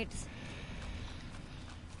that, Alright. mates.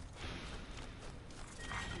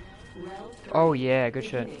 Oh yeah, good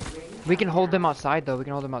shit. We can hold them outside though, we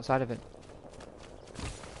can hold them outside of it.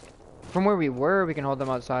 From where we were, we can hold them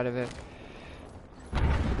outside of it.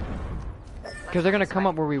 Because they're gonna come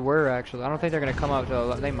up where we were actually. I don't think they're gonna come up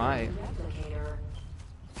to, they might. Replicator.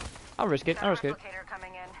 I'll risk it, Got a replicator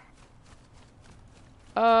coming in.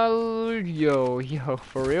 Yo,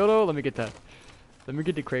 for real though? Let me get that. Let me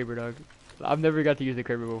get the Kraber, dog. I've never got to use the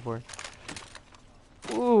Kraber before.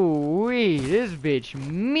 Ooh wee, this bitch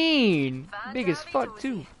mean. Big as fuck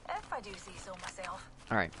too. If I do say so myself.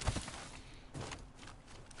 Alright.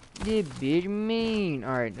 This bitch mean.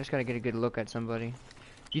 Alright, just gotta get a good look at somebody.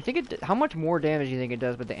 Do you think it? How much more damage do you think it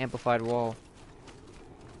does with the amplified wall?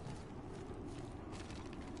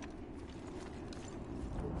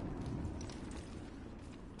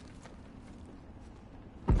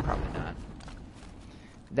 Probably not.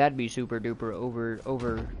 That'd be super duper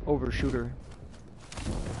overshooter.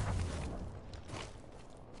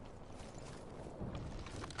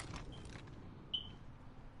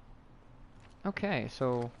 Okay,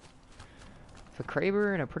 so the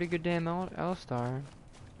Kraber and a pretty good damn L-Star,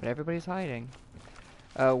 but everybody's hiding.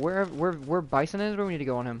 Where Bison is? Where we need to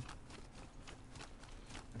go on him?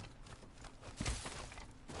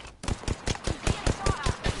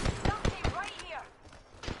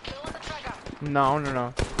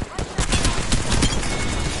 No.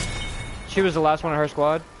 She was the last one in her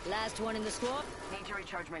squad. Last one in the squad. Need to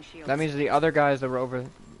recharge my shield. That means the other guys that were over.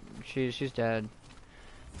 She's dead.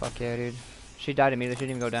 Fuck yeah, dude. She died immediately. She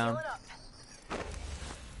didn't even go down.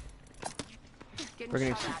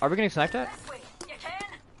 Are we getting sniped at? You can.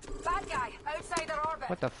 Bad guy outside their orbit.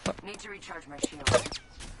 What the fuck? Need to recharge my shield.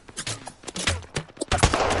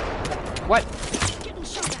 What? Getting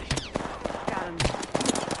shot at. Got him.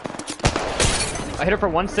 I hit her for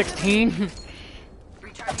 116.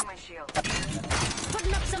 Recharging my shield.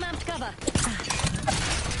 Putting up some amped cover.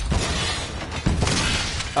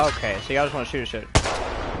 Okay, so y'all just want to shoot a shit.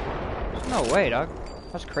 There's no way, dog.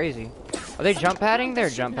 That's crazy. Are they jump padding?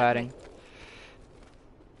 They're jump padding.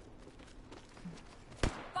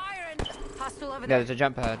 Firing. Hostile over Yeah, there. there's a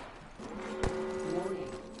jump pad. Warning.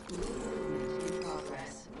 Movement in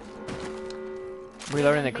progress.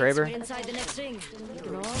 Reloading the Mates Kraber. are inside the next ring. You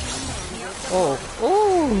can all Oh. Ooh.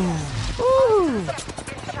 Ooh.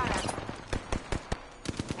 Getting shot at.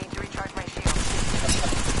 Need to recharge my shield.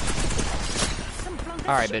 some flunkers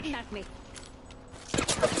All right, shooting bitch. at me.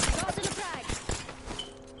 Tossing a frag.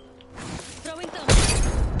 Throwing them.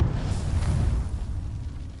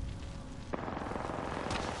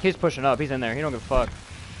 He's pushing up. He's in there. He don't give a fuck.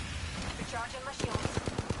 Recharging my shield.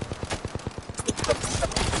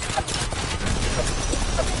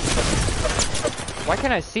 Why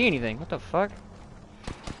can't I see anything? What the fuck? Bad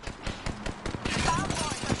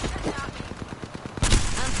boys are shooting at me.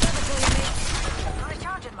 I'm covered for you, mate.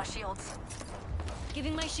 Recharging my shields.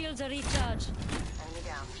 Giving my shields a recharge. Enemy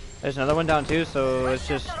down. There's another one down too, so it's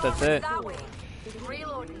just, that's it. That way.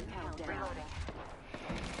 Reloading. Countdown. Reloading.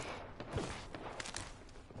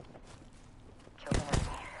 Killed an enemy.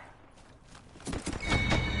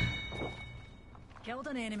 Killed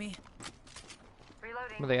an enemy.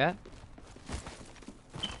 Reloading. Where they at?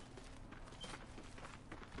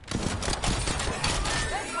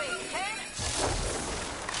 This way, Ken.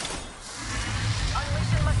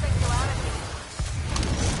 Unleashing my singularity.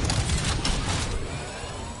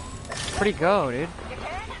 Where'd he go, dude? You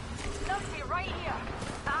can? Numpty right here.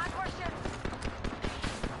 And we're shooting.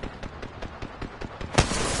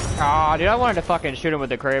 Aw, dude, I wanted to fucking shoot him with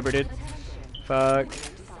the Kraber, dude. Fuck.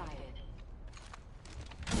 Decided.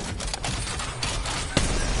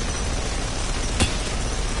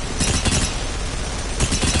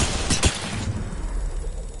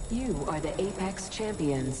 You are the Apex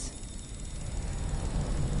Champions.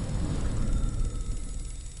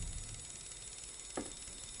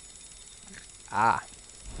 Ah.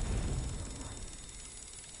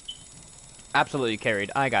 Absolutely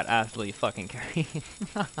carried. I got absolutely fucking carried.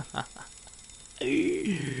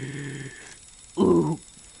 Ooh.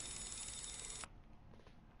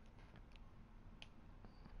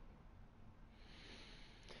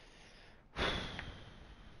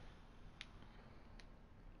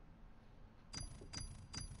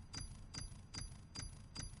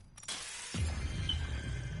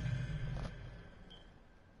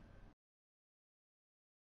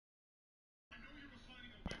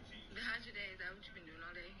 How's your day? Is that what you've been doing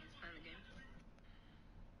all day? Just playing the game?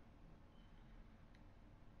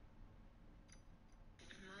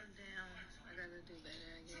 Well, damn. I gotta do better,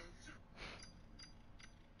 I guess.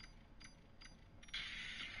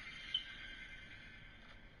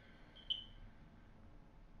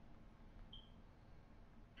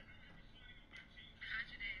 How's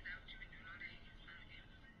your day? Is that what you've been doing all day? Just playing the game?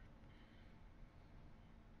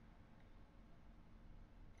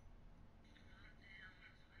 Well, damn.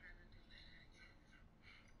 I gotta do better, I guess.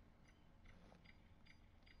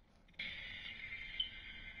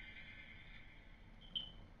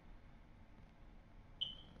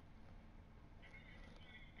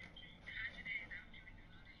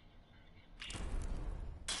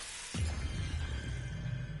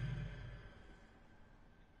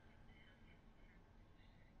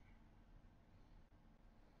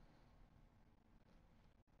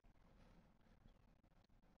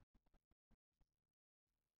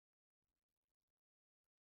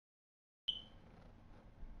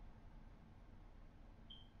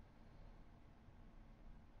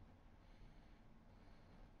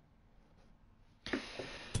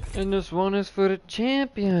 And this one is for the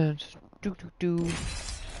champions. Do do do.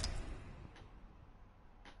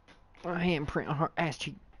 My handprint on her ass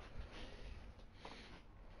cheek.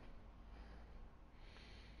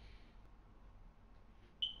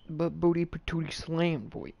 But booty patootie slam,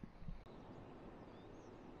 boy.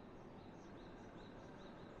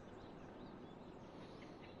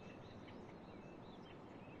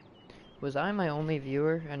 Was I my only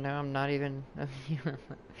viewer, and now I'm not even a viewer?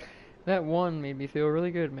 That one made me feel really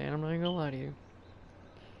good, man. I'm not even gonna lie to you.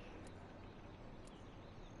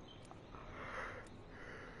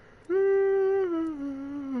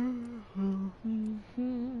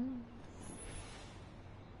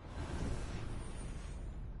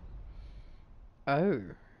 Oh,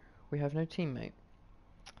 we have no teammate.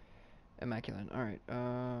 Immaculate. All right.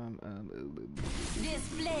 This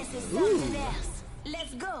place is something else.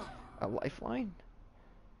 Let's go. A lifeline.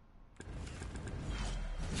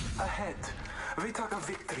 Ahead, we talk of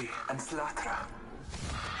victory and slaughter.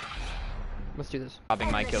 Let's do this.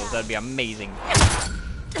 Robbing my kills. That'd be amazing.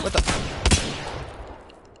 What the?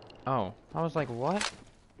 Oh, I was like, what?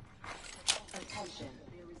 Attention,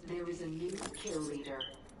 there is a new kill leader.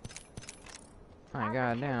 My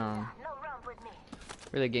god damn. No run with me.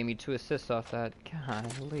 Really gave me 2 assists off that.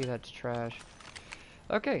 Golly, that's trash.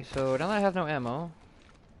 Okay, so now that I have no ammo.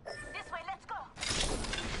 This way, let's go.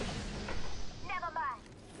 Never mind.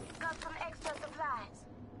 Got some extra supplies.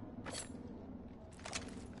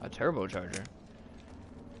 A turbocharger.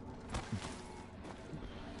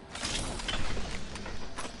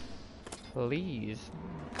 Please.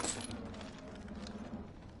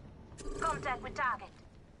 Contact with target.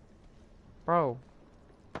 Bro.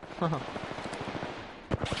 I'm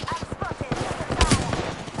spotted.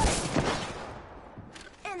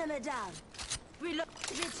 Enemy down. Reload.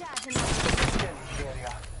 Recharging. Scanning the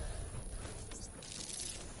area.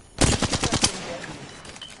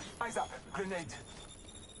 Eyes up. Grenade.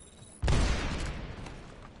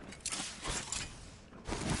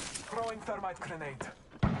 Throwing thermite grenade.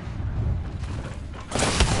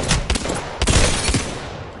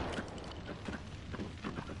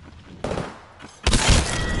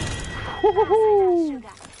 Woohoo!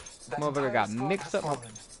 That Motherfucker entire got squad mixed has up.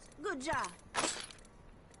 fallen. Good job.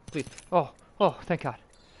 Please. Oh, oh, thank God.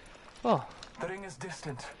 Oh, The ring is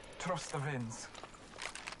distant. Trust the winds.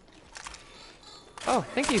 oh,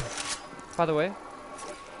 thank you. By the way.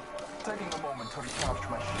 Taking a moment to recharge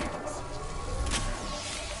my shields.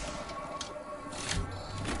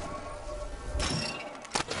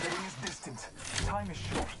 The ring is distant. Time is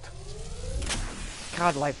short.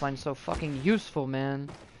 God, Lifeline's so fucking useful, man.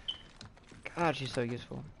 God, she's so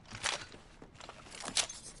useful.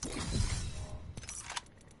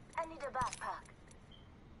 I need a backpack.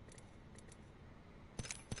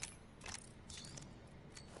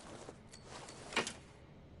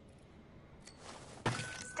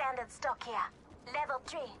 Standard stock here. Level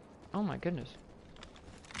 3. Oh my goodness.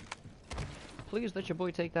 Please let your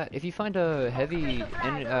boy take that. If you find a heavy,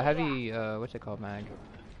 what's it called, mag?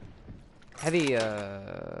 Heavy,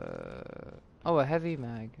 oh, a heavy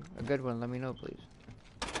mag. A good one, let me know, please.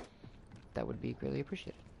 That would be greatly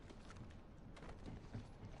appreciated.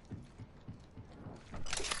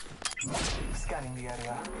 Scanning the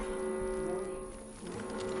area.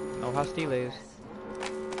 No hostiles.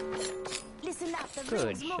 Listen up, the Good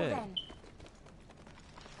ring's shit. moving.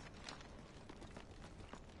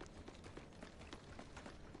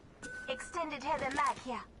 Extended heavy mag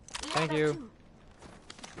here. Thank Level you. 2.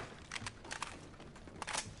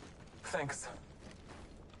 Thanks.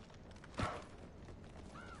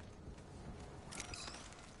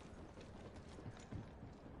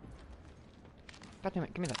 God damn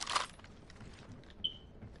it, give me that.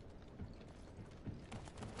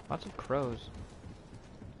 Lots of crows.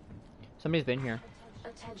 Somebody's been here.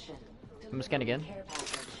 Attention. I'm gonna scan again. Care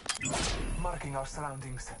package. Marking our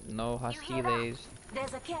surroundings. No You hear that? hostiles.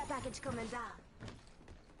 There's a care package coming down.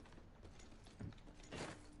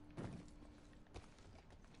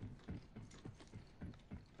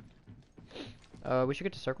 We should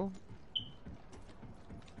get to circle.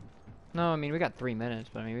 No, I mean, we got 3 minutes,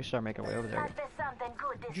 but I mean, we should start making our way over there. Might be something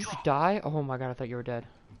good Did this you way. just die? Oh my god, I thought you were dead.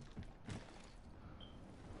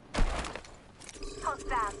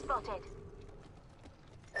 Hostile spotted.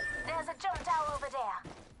 There's a jump tower over there.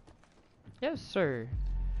 Yes, sir.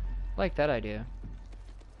 Like that idea.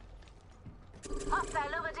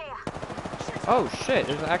 Hostile over there. Oh shit,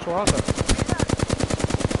 there's an actual hostile.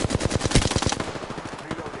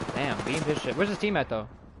 Damn, beam his shit. Where's his team at though?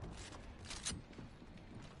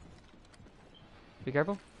 Be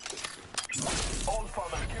careful. All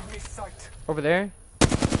father, give me sight. Over there.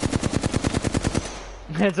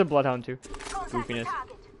 It's a bloodhound too. Contact with Goofiness.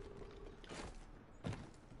 target.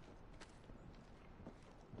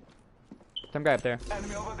 Some guy up there.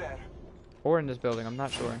 Enemy over there. Or in this building, I'm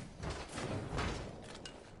not sure.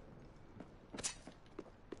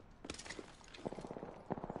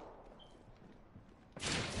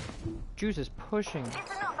 Juice is pushing. It's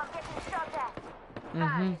enough, I'm getting shot at.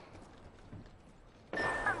 Mm-hmm.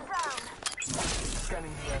 I'm down.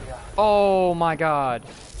 Scanning the area. Oh my god.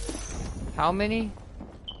 How many?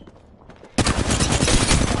 I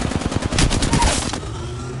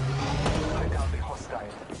downed the hostile.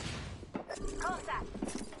 Contact.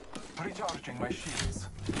 Recharging my shields.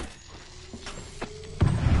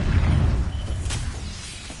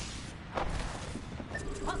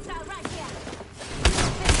 Hostile right here.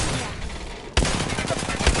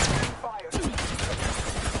 Fire.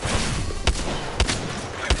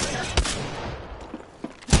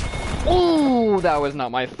 Oh, that was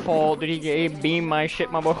not my fault. Did he beam my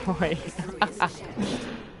shit, my boy?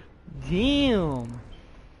 Damn.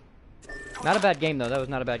 Not a bad game though. That was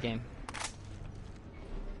not a bad game.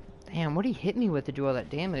 Damn, what did he hit me with to do all that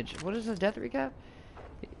damage? What is the death recap?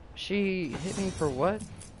 She hit me for what?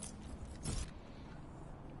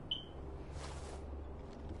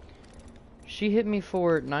 She hit me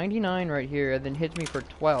for 99 right here, and then hits me for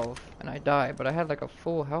 12, and I die. But I had like a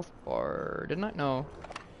full health bar, didn't I? No.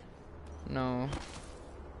 No.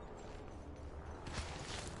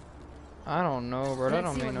 I don't know, bro. That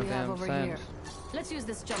don't make no damn sense. Let's use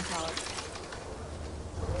this jump tower.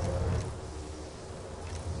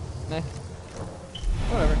 Nah.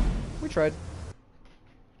 Whatever. We tried.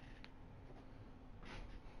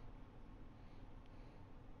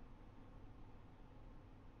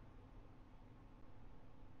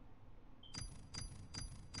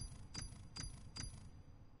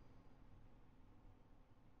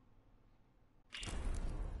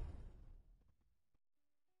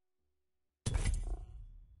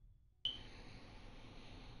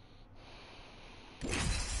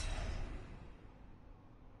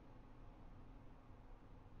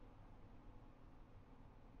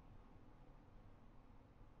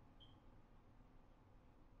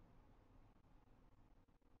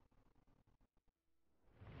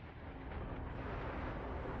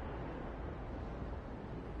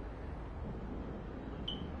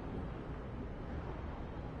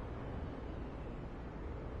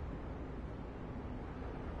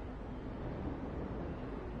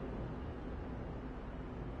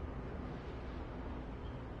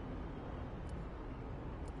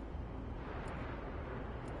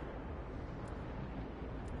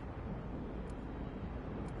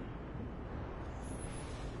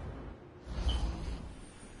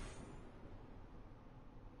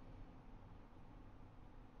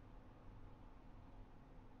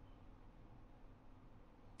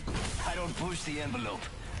 I don't push the envelope.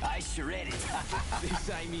 I shred it. This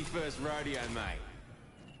ain't me first rodeo, mate.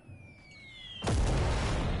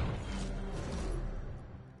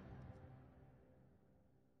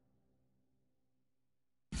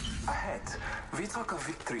 Ahead, we talk of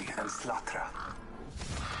victory and slaughter.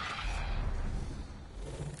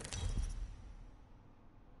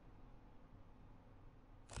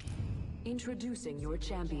 Introducing your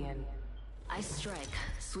champion. I strike,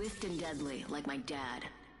 swift and deadly, like my dad.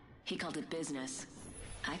 He called it business.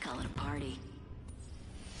 I call it a party.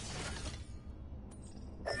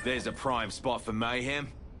 There's a prime spot for mayhem.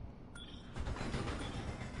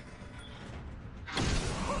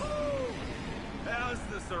 How's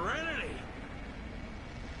the Serenity?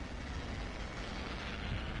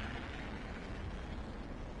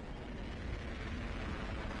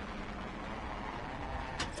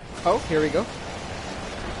 Oh, here we go.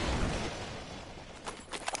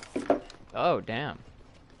 Oh, damn.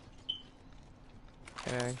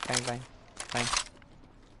 Bang, bang, bang.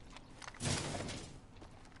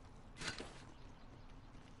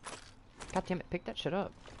 God damn it, pick that shit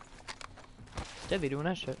up. Steadily doing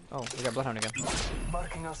that shit. Oh, we got Bloodhound again.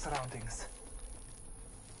 Marking our surroundings.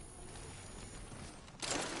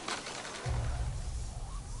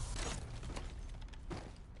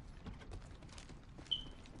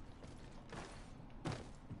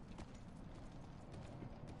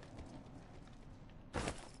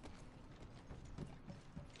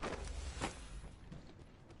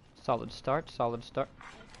 Solid start, solid start.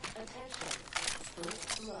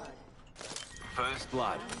 First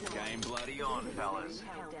blood. Game bloody on, fellas.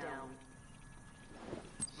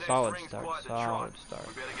 Solid Next ring's start, quite the solid trot. start.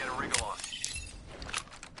 We better get a wriggle on.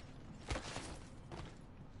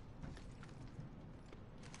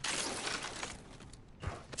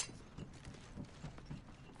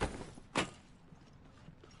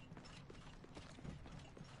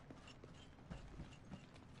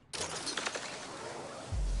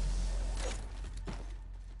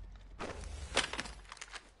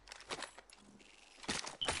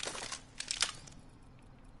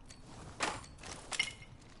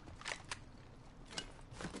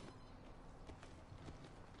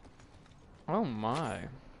 Oh my.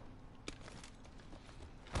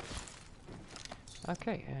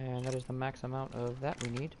 Okay, and that is the max amount of that we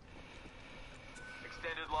need.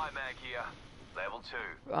 Extended light mag here. Level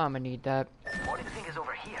 2. I'ma need that. What do you think is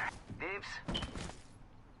over here? Dibs?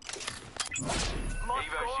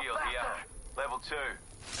 Evo shield here. Level 2.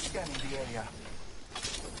 Scanning the area.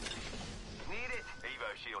 Need it.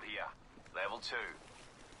 Evo shield here. Level 2.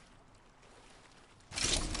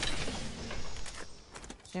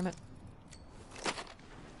 Damn it.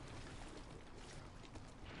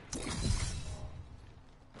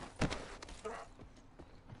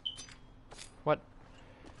 What?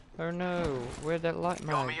 Oh no, where'd that light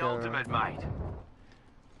Got mag me go? ultimate, mate.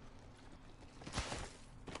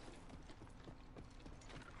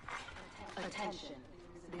 Attention.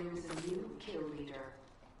 There is a new kill leader.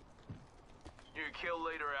 New kill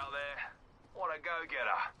leader out there. What a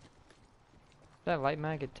go-getter. Did that light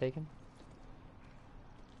mag get taken?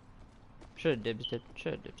 Should've dibsed it.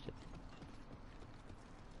 Should've dibsed it.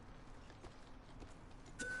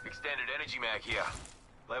 Extended energy mag here.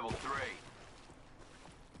 Level 3.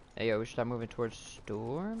 Hey yo, we should start moving towards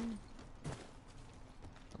Storm?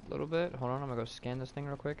 A little bit. Hold on, I'm gonna go scan this thing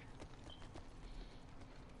real quick.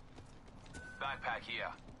 Backpack here.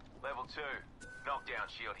 Level 2. Knockdown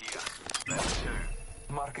shield here. Level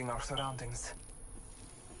 2. Marking our surroundings.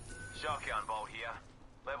 Shotgun bolt here.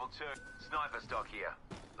 Level 2. Sniper stock here.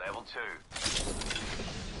 Level 2.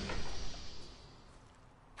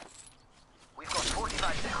 We've got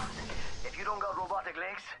 45 seconds. If you don't got robotic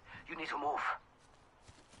legs, you need to move.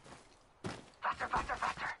 Faster, faster,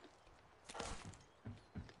 faster.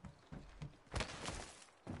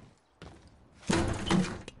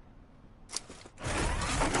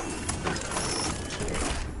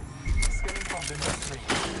 Scanning from the mystery.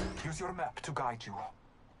 Use your map to guide you.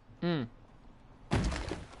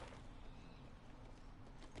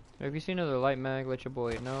 If you see another light mag, let your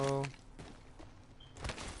boy know.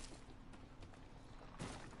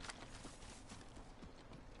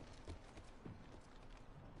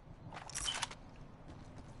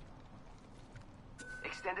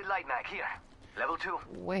 Extended light mag here. Level 2.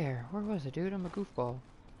 Where? Where was it, dude? I'm a goofball.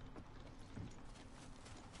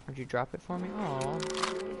 Would you drop it for me? Aw.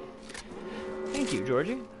 Thank you,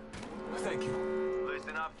 Georgie. Thank you.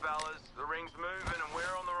 Listen up, fellas. The ring's moving and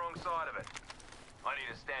we're on the wrong side of it. I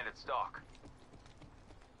need a standard stock.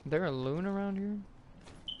 There a loon around here?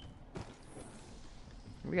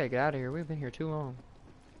 We gotta get out of here. We've been here too long.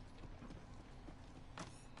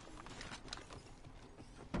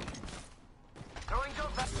 Throwing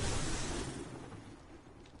jump back.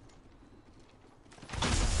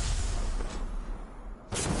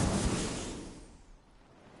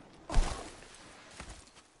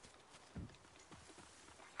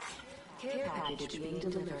 Care package being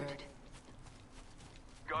delivered.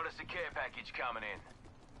 Got us a care package coming in.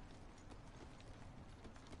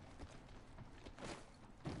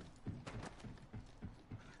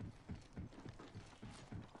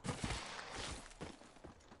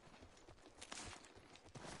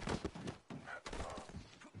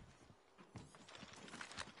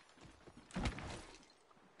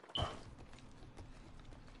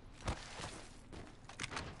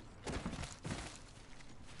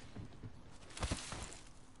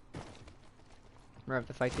 We're gonna have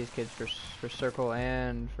to fight these kids for circle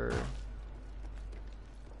and for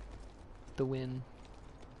the win.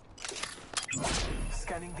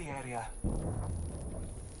 Scanning the area.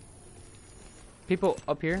 People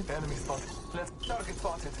up here. Enemy spotted. Let's target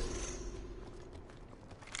spotted.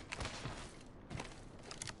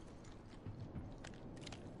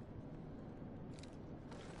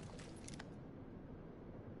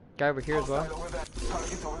 Guy over here as well. Hostile over there.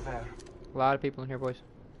 Target over there. A lot of people in here, boys.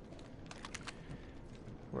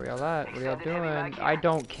 Where y'all at? What are y'all Extended heavy doing? mag here. I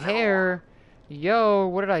don't care. Yo,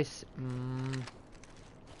 what did I s-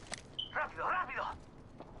 Rápido, rápido.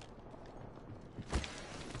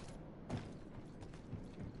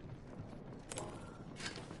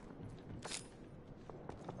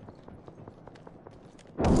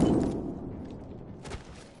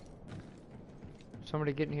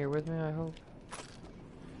 Somebody getting here with me, I hope.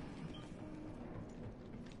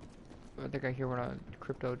 I think I hear one of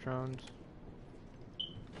crypto drones.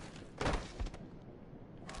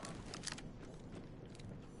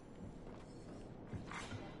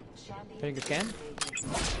 Hitting a scan?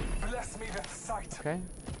 Bless me with sight. Okay.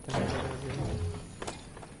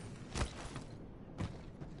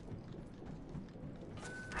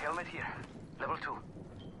 Helmet here. Level 2.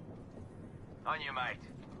 On you, mate.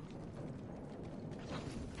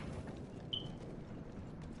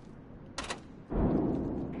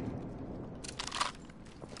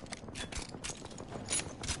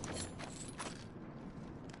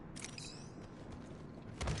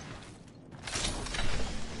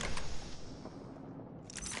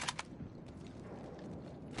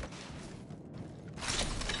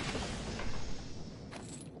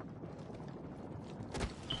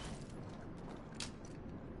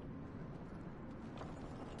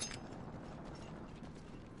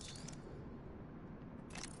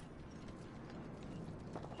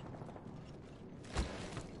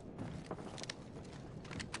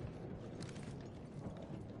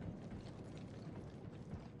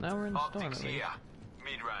 Now we're in the storm. Optics At least. here.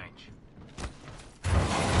 Mid-range.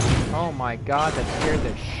 Oh my god, that scared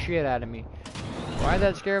the shit out of me. Why did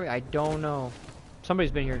that scare me? I don't know. Somebody's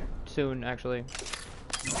been here soon, actually.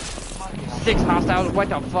 6 hostiles, what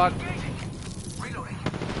the fuck? Reloading.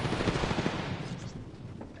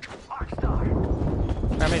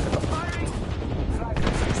 I made the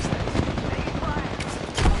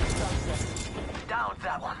Down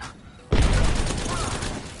that one.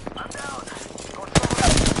 I'm down.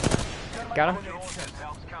 Got him?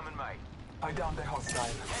 Help's coming, mate. I downed the hostile.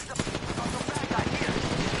 Heads up. Got some bad guy here.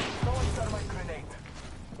 Someone thermite grenade.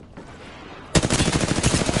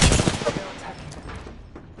 They're attacking.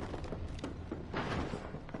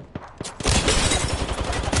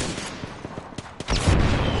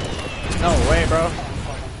 No way, bro.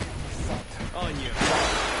 On you.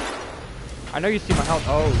 I know you see my health.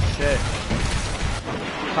 Oh shit.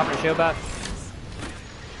 Pop your shield back.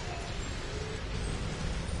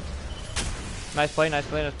 Nice play, nice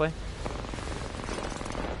play, nice play.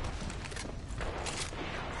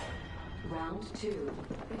 Round 2.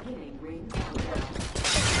 Beginning ring countdown.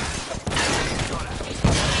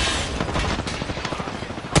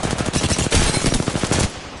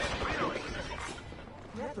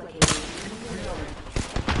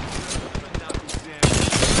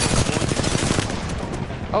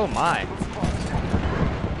 Oh my.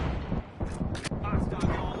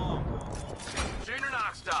 Shooting an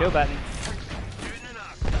arc star. Shield button. Shooting an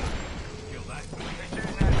arc star. Kill that. They're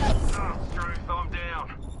shooting at us. Oh, Struth, I'm down.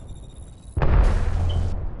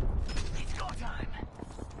 It's go time.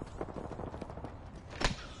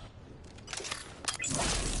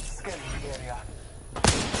 Scanning the area.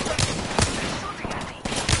 Shooting at me.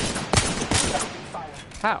 Fire.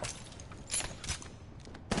 How?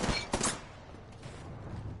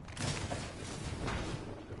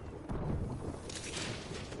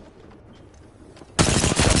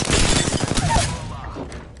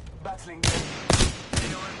 Battling.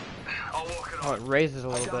 I'll walk it Oh, off. it raises a I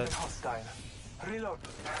little downed bit. the hostile. Reload.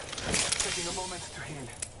 Taking a moment to heal.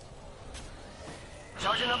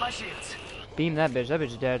 Charging up my shields. Beam that bitch. That bitch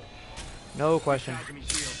is dead. No question. Charging me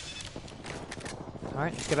shields.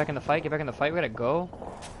 Alright, let's get back in the fight. Get back in the fight. We gotta go.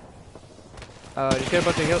 Just get a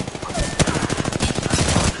bunch of heal.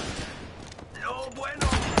 No bueno.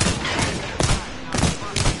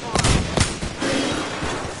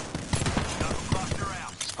 Knuckle cluster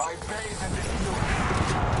out. 5 bays and this new.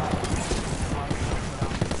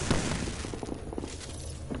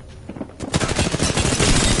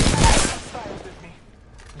 Hostiles with me.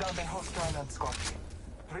 Down the hostile and Scotty.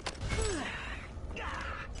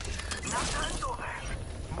 Now time's over.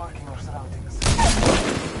 Marking our surroundings.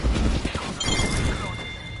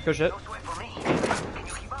 Good shit. No sweat for me. Can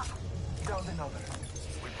you keep up? Down another.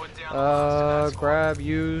 We put down the last of that squad. Grab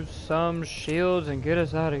you some shields and get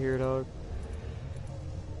us out of here, dog.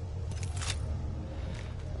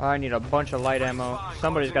 I need a bunch of light ammo.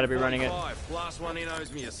 Somebody's got to be running it. Last one in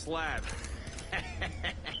owes me a slab.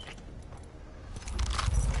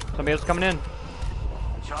 Somebody else coming in.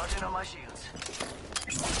 Charging on my shields.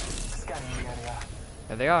 Scanning the area.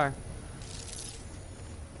 There they are.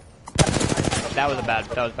 That was a bad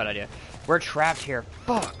idea. We're trapped here.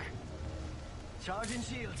 Fuck. Charging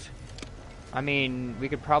shields. I mean, we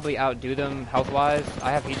could probably outdo them health-wise.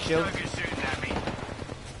 I have heat shield. Sugar's shooting at me.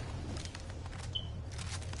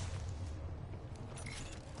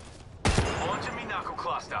 Launching me knuckle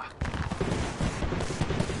cluster.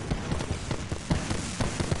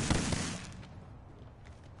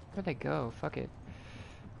 Where'd they go? Fuck it.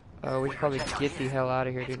 We should probably get the hell out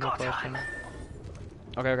of here, dude. No question.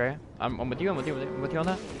 Okay, okay. I'm with you. I'm with you. I'm with you on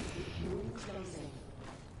that.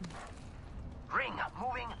 Ring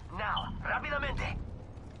moving now. Rápidamente.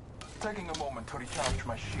 Taking a moment to recharge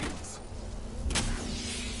my shields.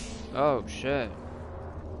 Oh shit.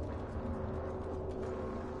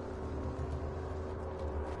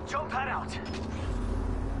 Jump pad out.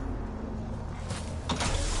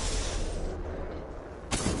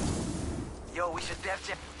 Yo, we should def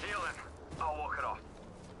check. Healing. I'll walk it off.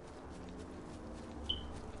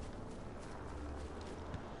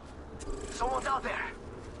 Someone's out there.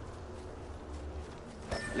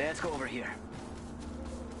 Let's go over here.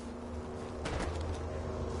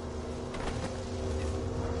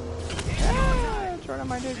 Yeah, it's right on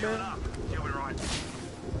my dick, Healing bro. up. You'll be right.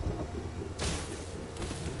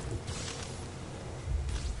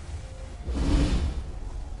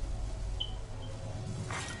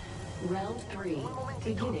 Round 3.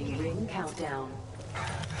 Beginning ring countdown.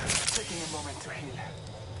 Taking a moment to heal.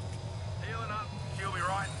 Healing up. You'll be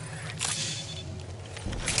right.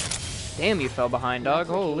 Damn, you fell behind, dog.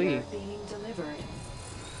 Holy. Being delivered.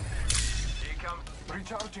 Here comes.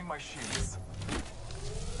 Recharging my shields.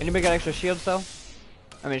 Anybody got extra shields though?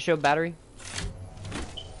 I mean, shield battery.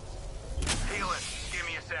 Healing. Give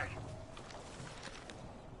me a sec.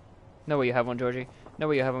 No way you have one, Georgie. No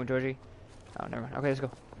way you have one, Georgie. Oh, never mind. Okay, let's go.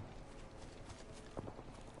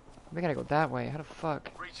 We gotta go that way. How the fuck?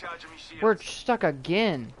 Recharging me shields. We're stuck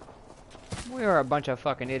again. We are a bunch of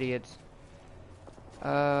fucking idiots. We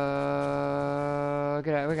gotta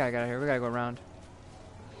get out of here. We gotta go around.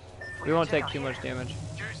 We won't take too much damage.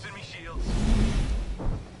 Juicing me shields.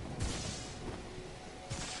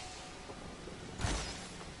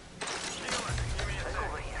 Healing. Give me a sec.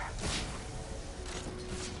 Over here.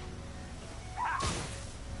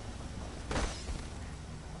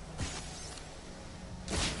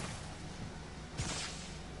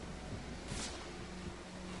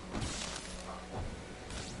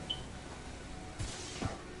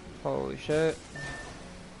 Holy shit.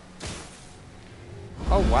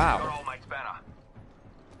 Oh Your wow. old mate's better.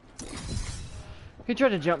 He tried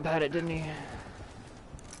to jump at it, didn't he?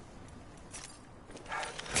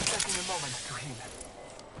 Taking a moment to heal.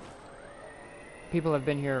 People have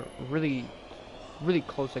been here really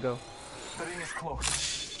close ago. The ring is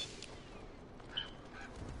close.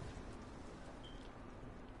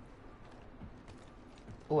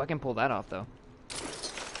 Oh, I can pull that off though.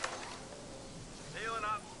 Healing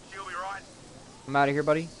up. She'll be right. I'm out of here,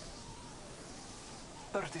 buddy.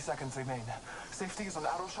 30 seconds remain. Safety is an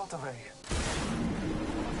arrow shot away.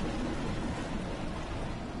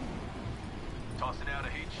 Tossing out a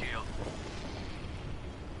heat shield.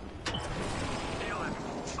 Healing.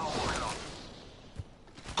 I'll walk it off.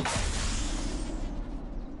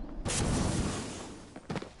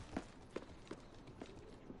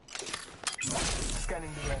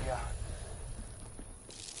 Scanning the area.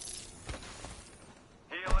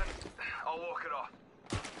 Healing. I'll walk it off.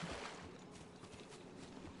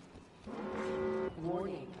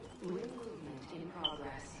 Warning. Ring movement in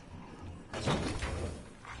progress.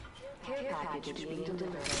 Care package being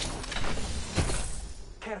delivered.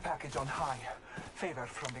 Care package on high. Favor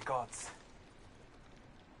from the gods.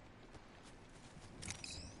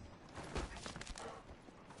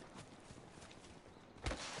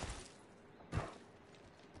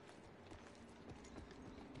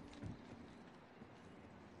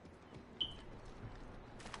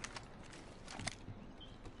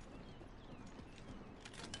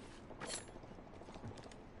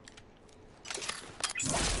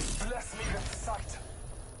 Bless me with sight.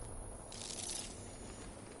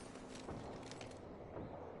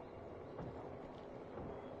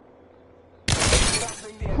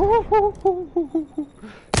 Grasping the enemy.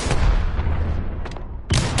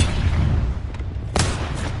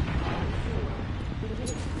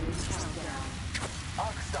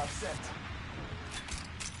 Arc star set.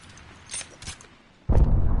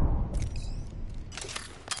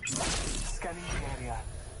 Scanning the area.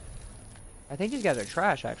 I think these guys are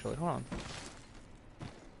trash actually. Hold on.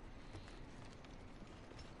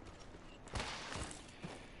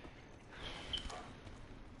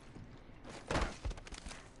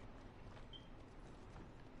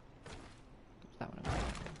 That one.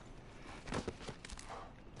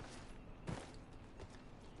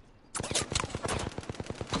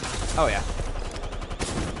 Oh yeah.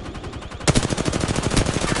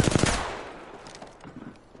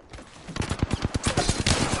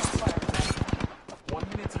 One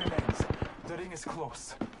minute remains. The ring is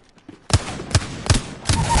close.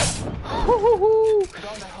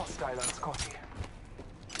 Down the hostile on Scotty.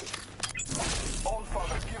 All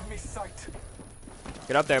father, give me sight.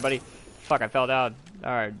 Get up there, buddy. Fuck, I fell down.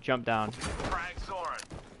 Alright, jump down. Frag soaring.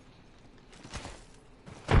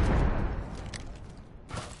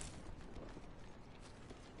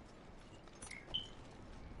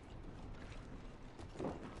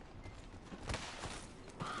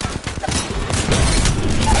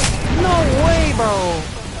 No way, bro!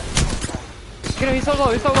 Get him, he's so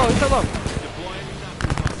low, he's so low, he's so low. He's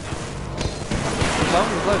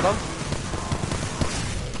low.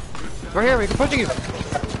 We're here, we're pushing you.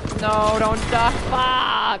 No, don't die.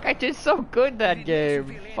 Fuck! I did so good that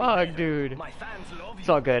game. Fuck, dude. It's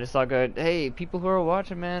all good, it's all good. Hey, people who are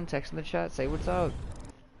watching, man, text in the chat, say what's up.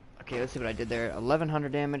 Okay, let's see what I did there.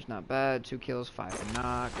 1100 damage, not bad. 2 kills, 5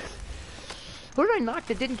 knocks. Who did I knock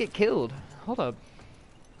that didn't get killed? Hold up.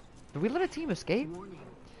 Did we let a team escape?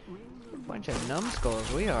 A bunch of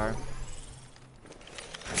numbskulls, we are.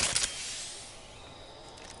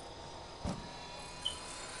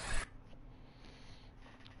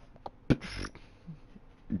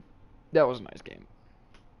 That was a nice game.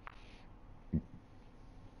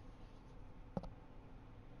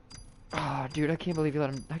 Ah, dude, I can't believe you let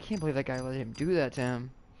him. I can't believe that guy let him do that to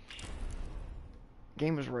him.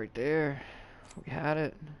 Game was right there. We had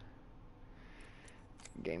it.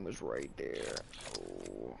 Game was right there.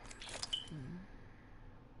 Oh.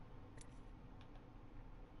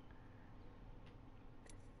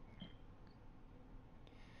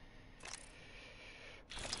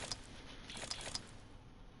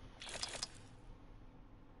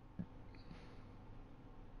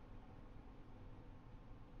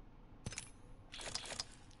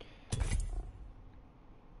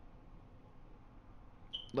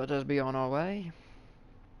 Let us be on our way.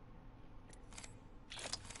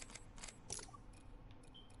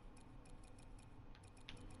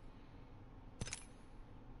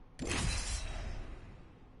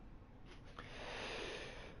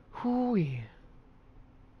 Hooey.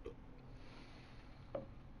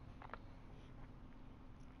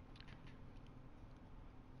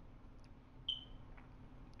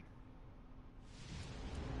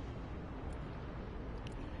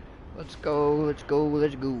 Let's go, let's go,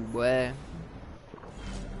 let's go, boy.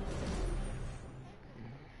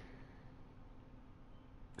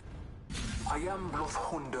 I am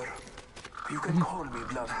Bloodhunder. You can call me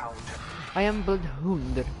Bloodhound. I am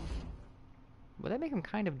Bloodhunder. Would that make him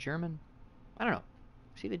kind of German? I don't know.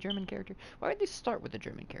 See the German character? Why would they start with the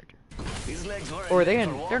German character? These legs aren't Or are they made in?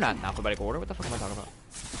 for They're walking. not in alphabetical order. What the fuck am I talking about?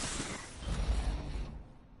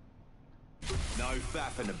 No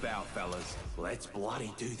faffing about, fellas. Let's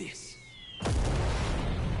bloody do this.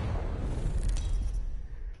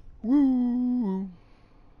 Woo!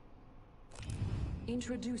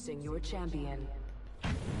 Introducing your champion.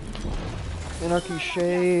 Anarchy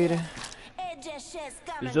Shade.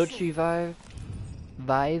 Zochi Vive.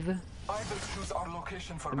 Either choose our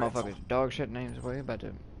location for The ransom. motherfuckers dog shit names. Boy, about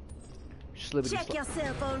to slippity Check slip.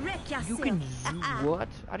 yourself or wreck yourself. You can zoom. What?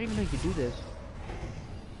 I didn't even know you could do this.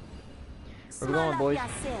 Where we going, boys?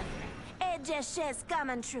 AJ shit's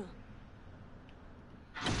coming true.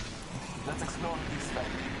 Let's explore this way.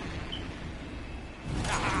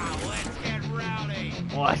 Let's get rowdy.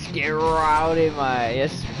 Let's get rowdy, my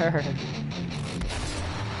yes, sir.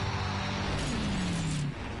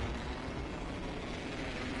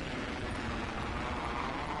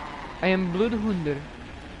 I am Bloodhunder.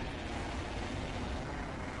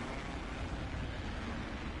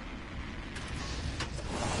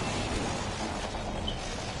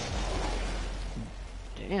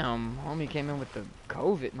 Damn, homie came in with the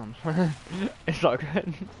COVID. No, it's all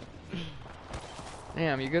good.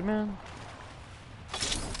 Damn, you good, man?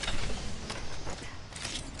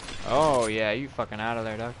 Oh yeah, you fucking out of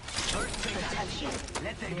there, dog.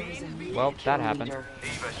 Let the game be. Well, that happened.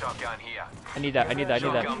 Eva shotgun here. I need that. I need that. I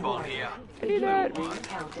need that. Shotgun bolt here. I need that.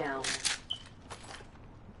 Countdown.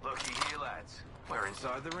 Looky here, lads. We're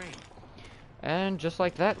inside the ring. And just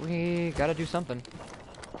like that, we gotta do something.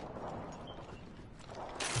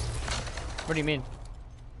 What do you mean?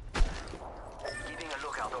 Keeping a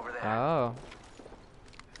lookout over there. Oh.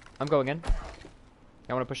 I'm going in.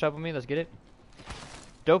 You wanna push up with me? Let's get it.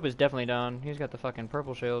 Dope is definitely down. He's got the fucking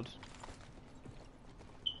purple shields.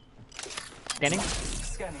 Scanning?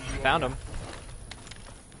 Scanning the Found area. him.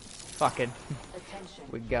 Fucking. Attention.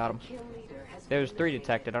 We got him. Kill leader has There's been 3 eliminated.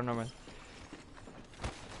 detected. I don't know where.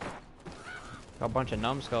 A bunch of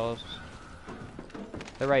numbskulls.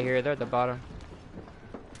 They're right here. They're at the bottom.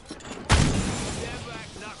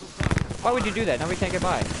 Why would you do that? Now we can't get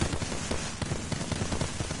by.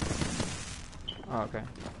 Oh, okay.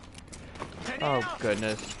 Oh,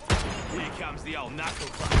 goodness. Here comes the old knuckle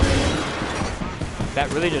club.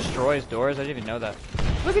 That really destroys doors? I didn't even know that.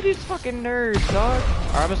 Look at these fucking nerds, dog.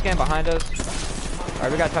 Alright, I'm gonna scan behind us.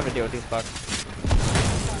 Alright, we got time to deal with these fucks.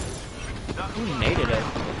 Who naded us?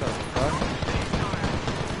 What the fuck?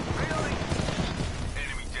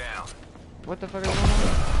 Enemy down. What the fuck is going on?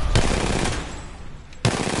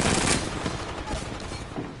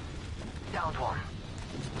 Downed one.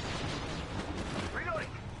 Reloading.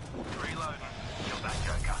 Reloading. Kill that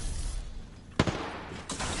joker.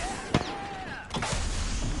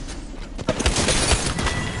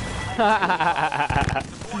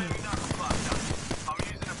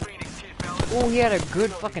 Oh, he had a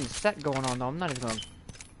good fucking set going on though. I'm not even gonna.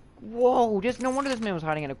 Whoa! Just no wonder this man was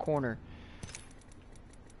hiding in a corner.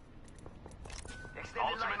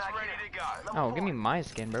 Ultimate's ready to go. Oh, give me my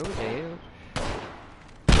skin, bro. What the hell?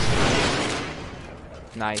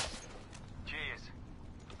 Nice. Cheers.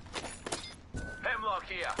 Hemlock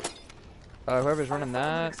here. Whoever's running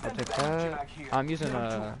that, I'll take that. I'm using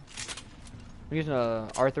a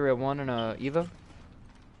R301 and a Eva.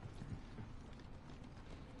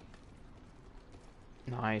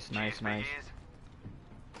 Nice, nice, Cheers, nice. beers.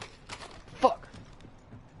 Fuck!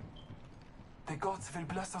 The gods will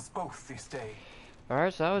bless us both this day.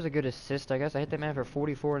 Alright, so that was a good assist, I guess. I hit that man for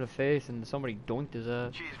 44 in the face and somebody doinked his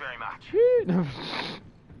ass. Cheers very much.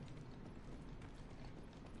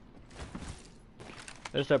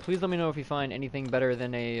 Please let me know if you find anything better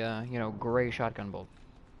than a, you know, gray shotgun bolt.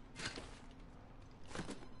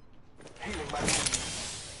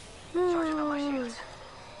 Charging on my shields.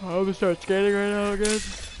 I'm gonna start scanning right now again.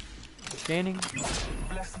 Scanning.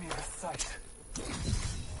 Bless me with sight.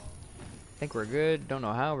 Think we're good. Don't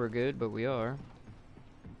know how we're good, but we are.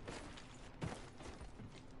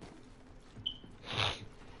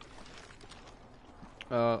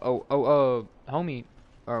 Homie.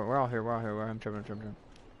 Oh, we're all here, I'm tripping.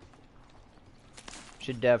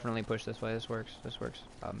 Should definitely push this way. This works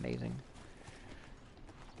amazing.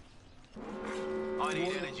 I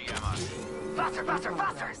need energy ammo. Faster, faster,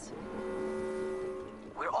 faster!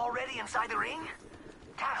 We're already inside the ring?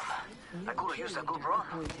 Damn, I could have used a good run.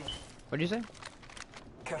 What'd you say?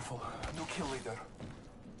 Careful, new kill leader.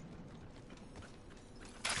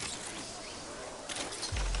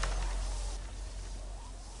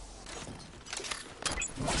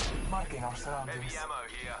 Marking our surroundings. Heavy ammo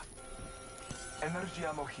here. Energy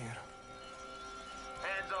ammo here.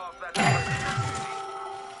 Hands off, that's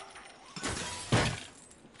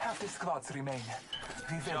Half the squads remain.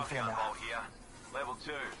 Reveal shotgun them. bolt here. Level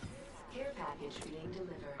 2. Care package being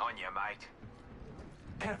delivered. On you, mate.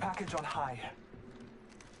 Care package on high.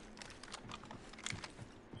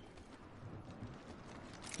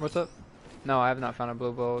 What's up? No, I have not found a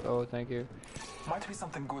blue bolt. Oh, thank you. Might be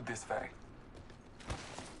something good this way.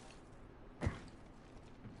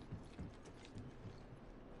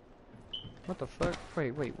 What the fuck?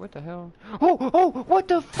 Wait, what the hell? Oh, what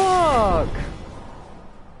the fuck?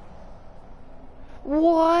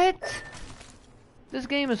 What? This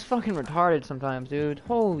game is fucking retarded sometimes, dude.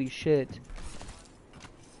 Holy shit.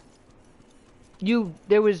 You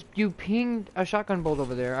pinged a shotgun bolt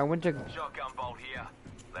over there. I went to... Shotgun bolt here.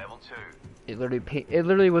 Level 2. It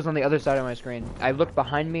literally was on the other side of my screen. I looked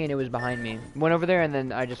behind me and it was behind me. Went over there and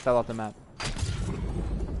then I just fell off the map.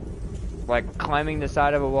 Like climbing the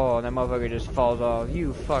side of a wall and that motherfucker just falls off.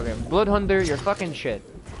 You fucking blood hunter, you're fucking shit.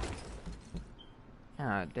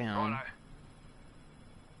 Ah, damn.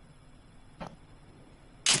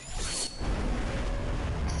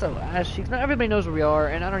 So ass cheeks. Not everybody knows where we are,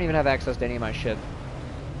 and I don't even have access to any of my shit.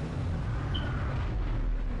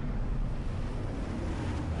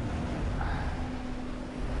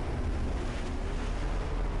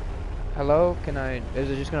 Hello? Can I... Is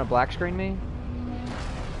it just gonna black screen me?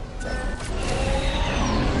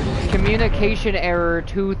 Communication error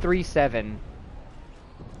 237.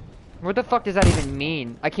 What the fuck does that even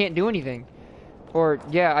mean? I can't do anything. Or,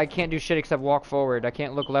 yeah, I can't do shit except walk forward. I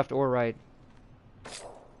can't look left or right.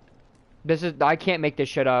 I can't make this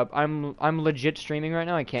shit up. I'm legit streaming right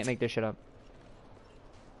now. I can't make this shit up.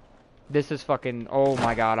 This is fucking, oh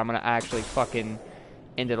my god, I'm gonna actually fucking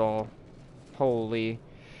end it all. Holy.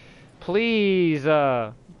 Please,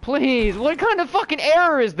 please, what kind of fucking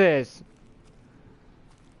error is this?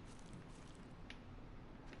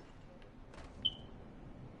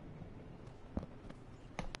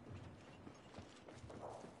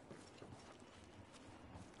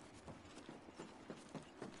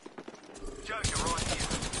 Joker right here.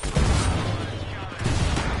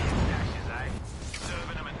 Dashes, eh?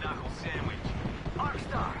 Serving him a knuckle sandwich.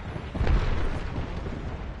 Arkstar!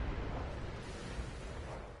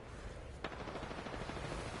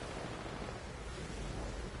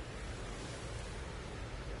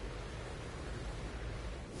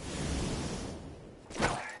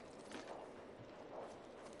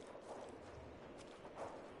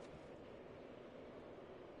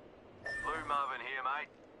 Blue Marvin here, mate.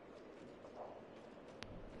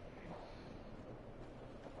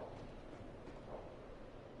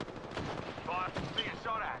 Fire, being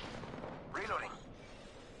shot at. Reloading.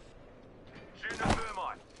 Shooting a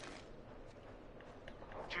thermite.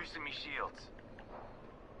 Juicing me shields.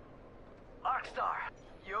 Arkstar!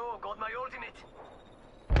 Yo, got my ultimate.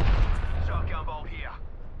 Shotgun bolt here.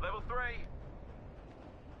 Level 3.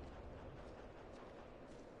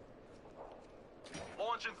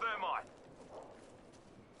 Launching thermite.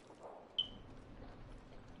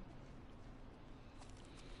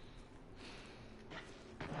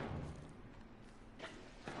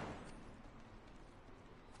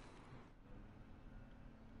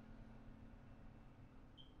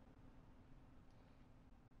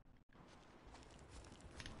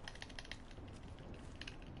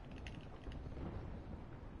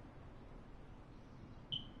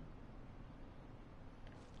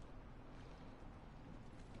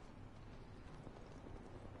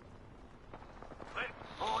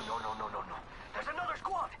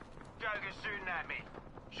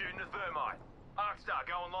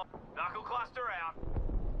 Knuckle cluster out.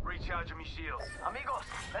 Recharging me shields. Amigos,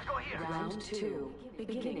 let's go here. Round 2.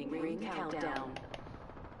 Beginning ring countdown.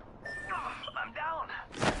 I'm down.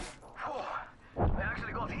 Whew. I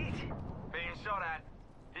actually got heat. Being shot at.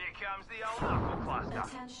 Here comes the old knuckle cluster.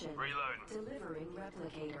 Attention. Reloading. Delivering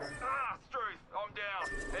replicator. Ah, Struth, I'm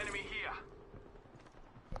down. Enemy here.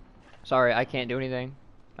 Sorry, I can't do anything.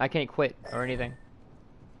 I can't quit or anything.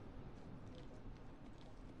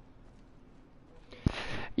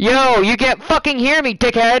 Yo, you can't fucking hear me,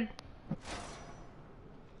 dickhead!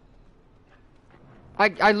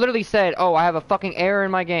 I literally said, oh, I have a fucking error in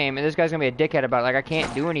my game, and this guy's gonna be a dickhead about it. Like, I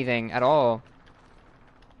can't do anything at all.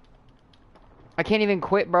 I can't even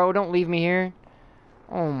quit, bro. Don't leave me here.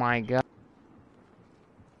 Oh my god.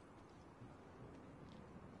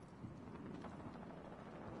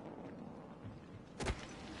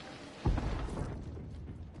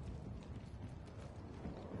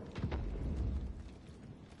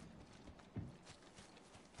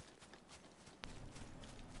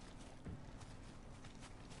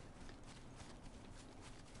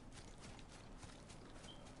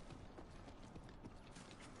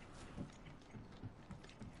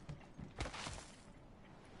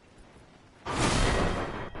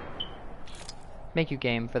 Thank you,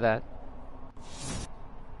 game, for that.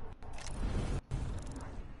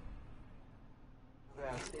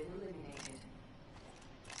 Been eliminated.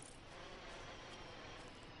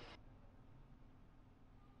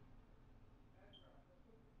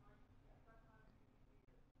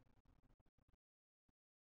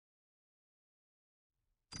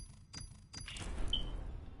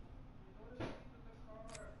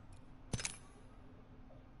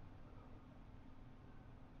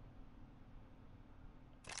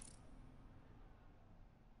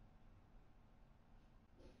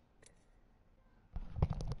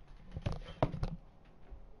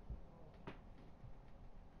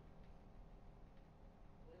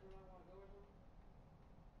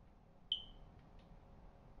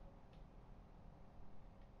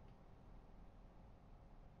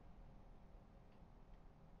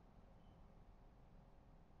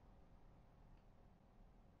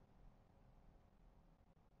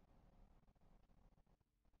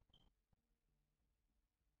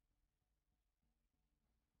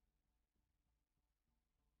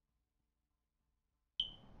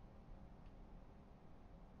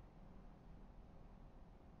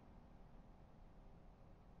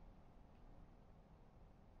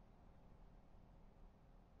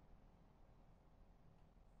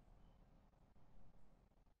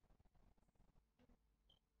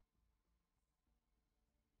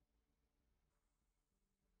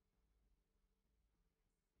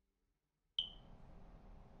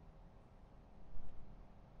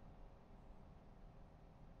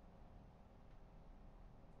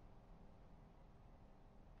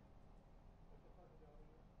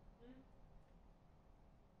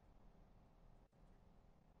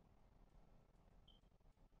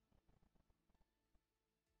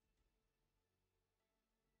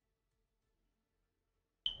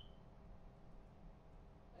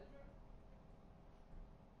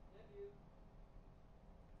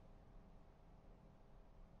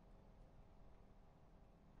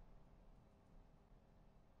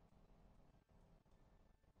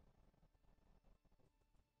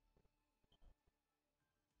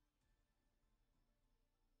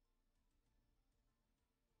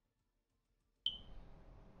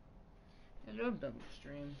 I'm done with the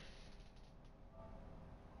stream.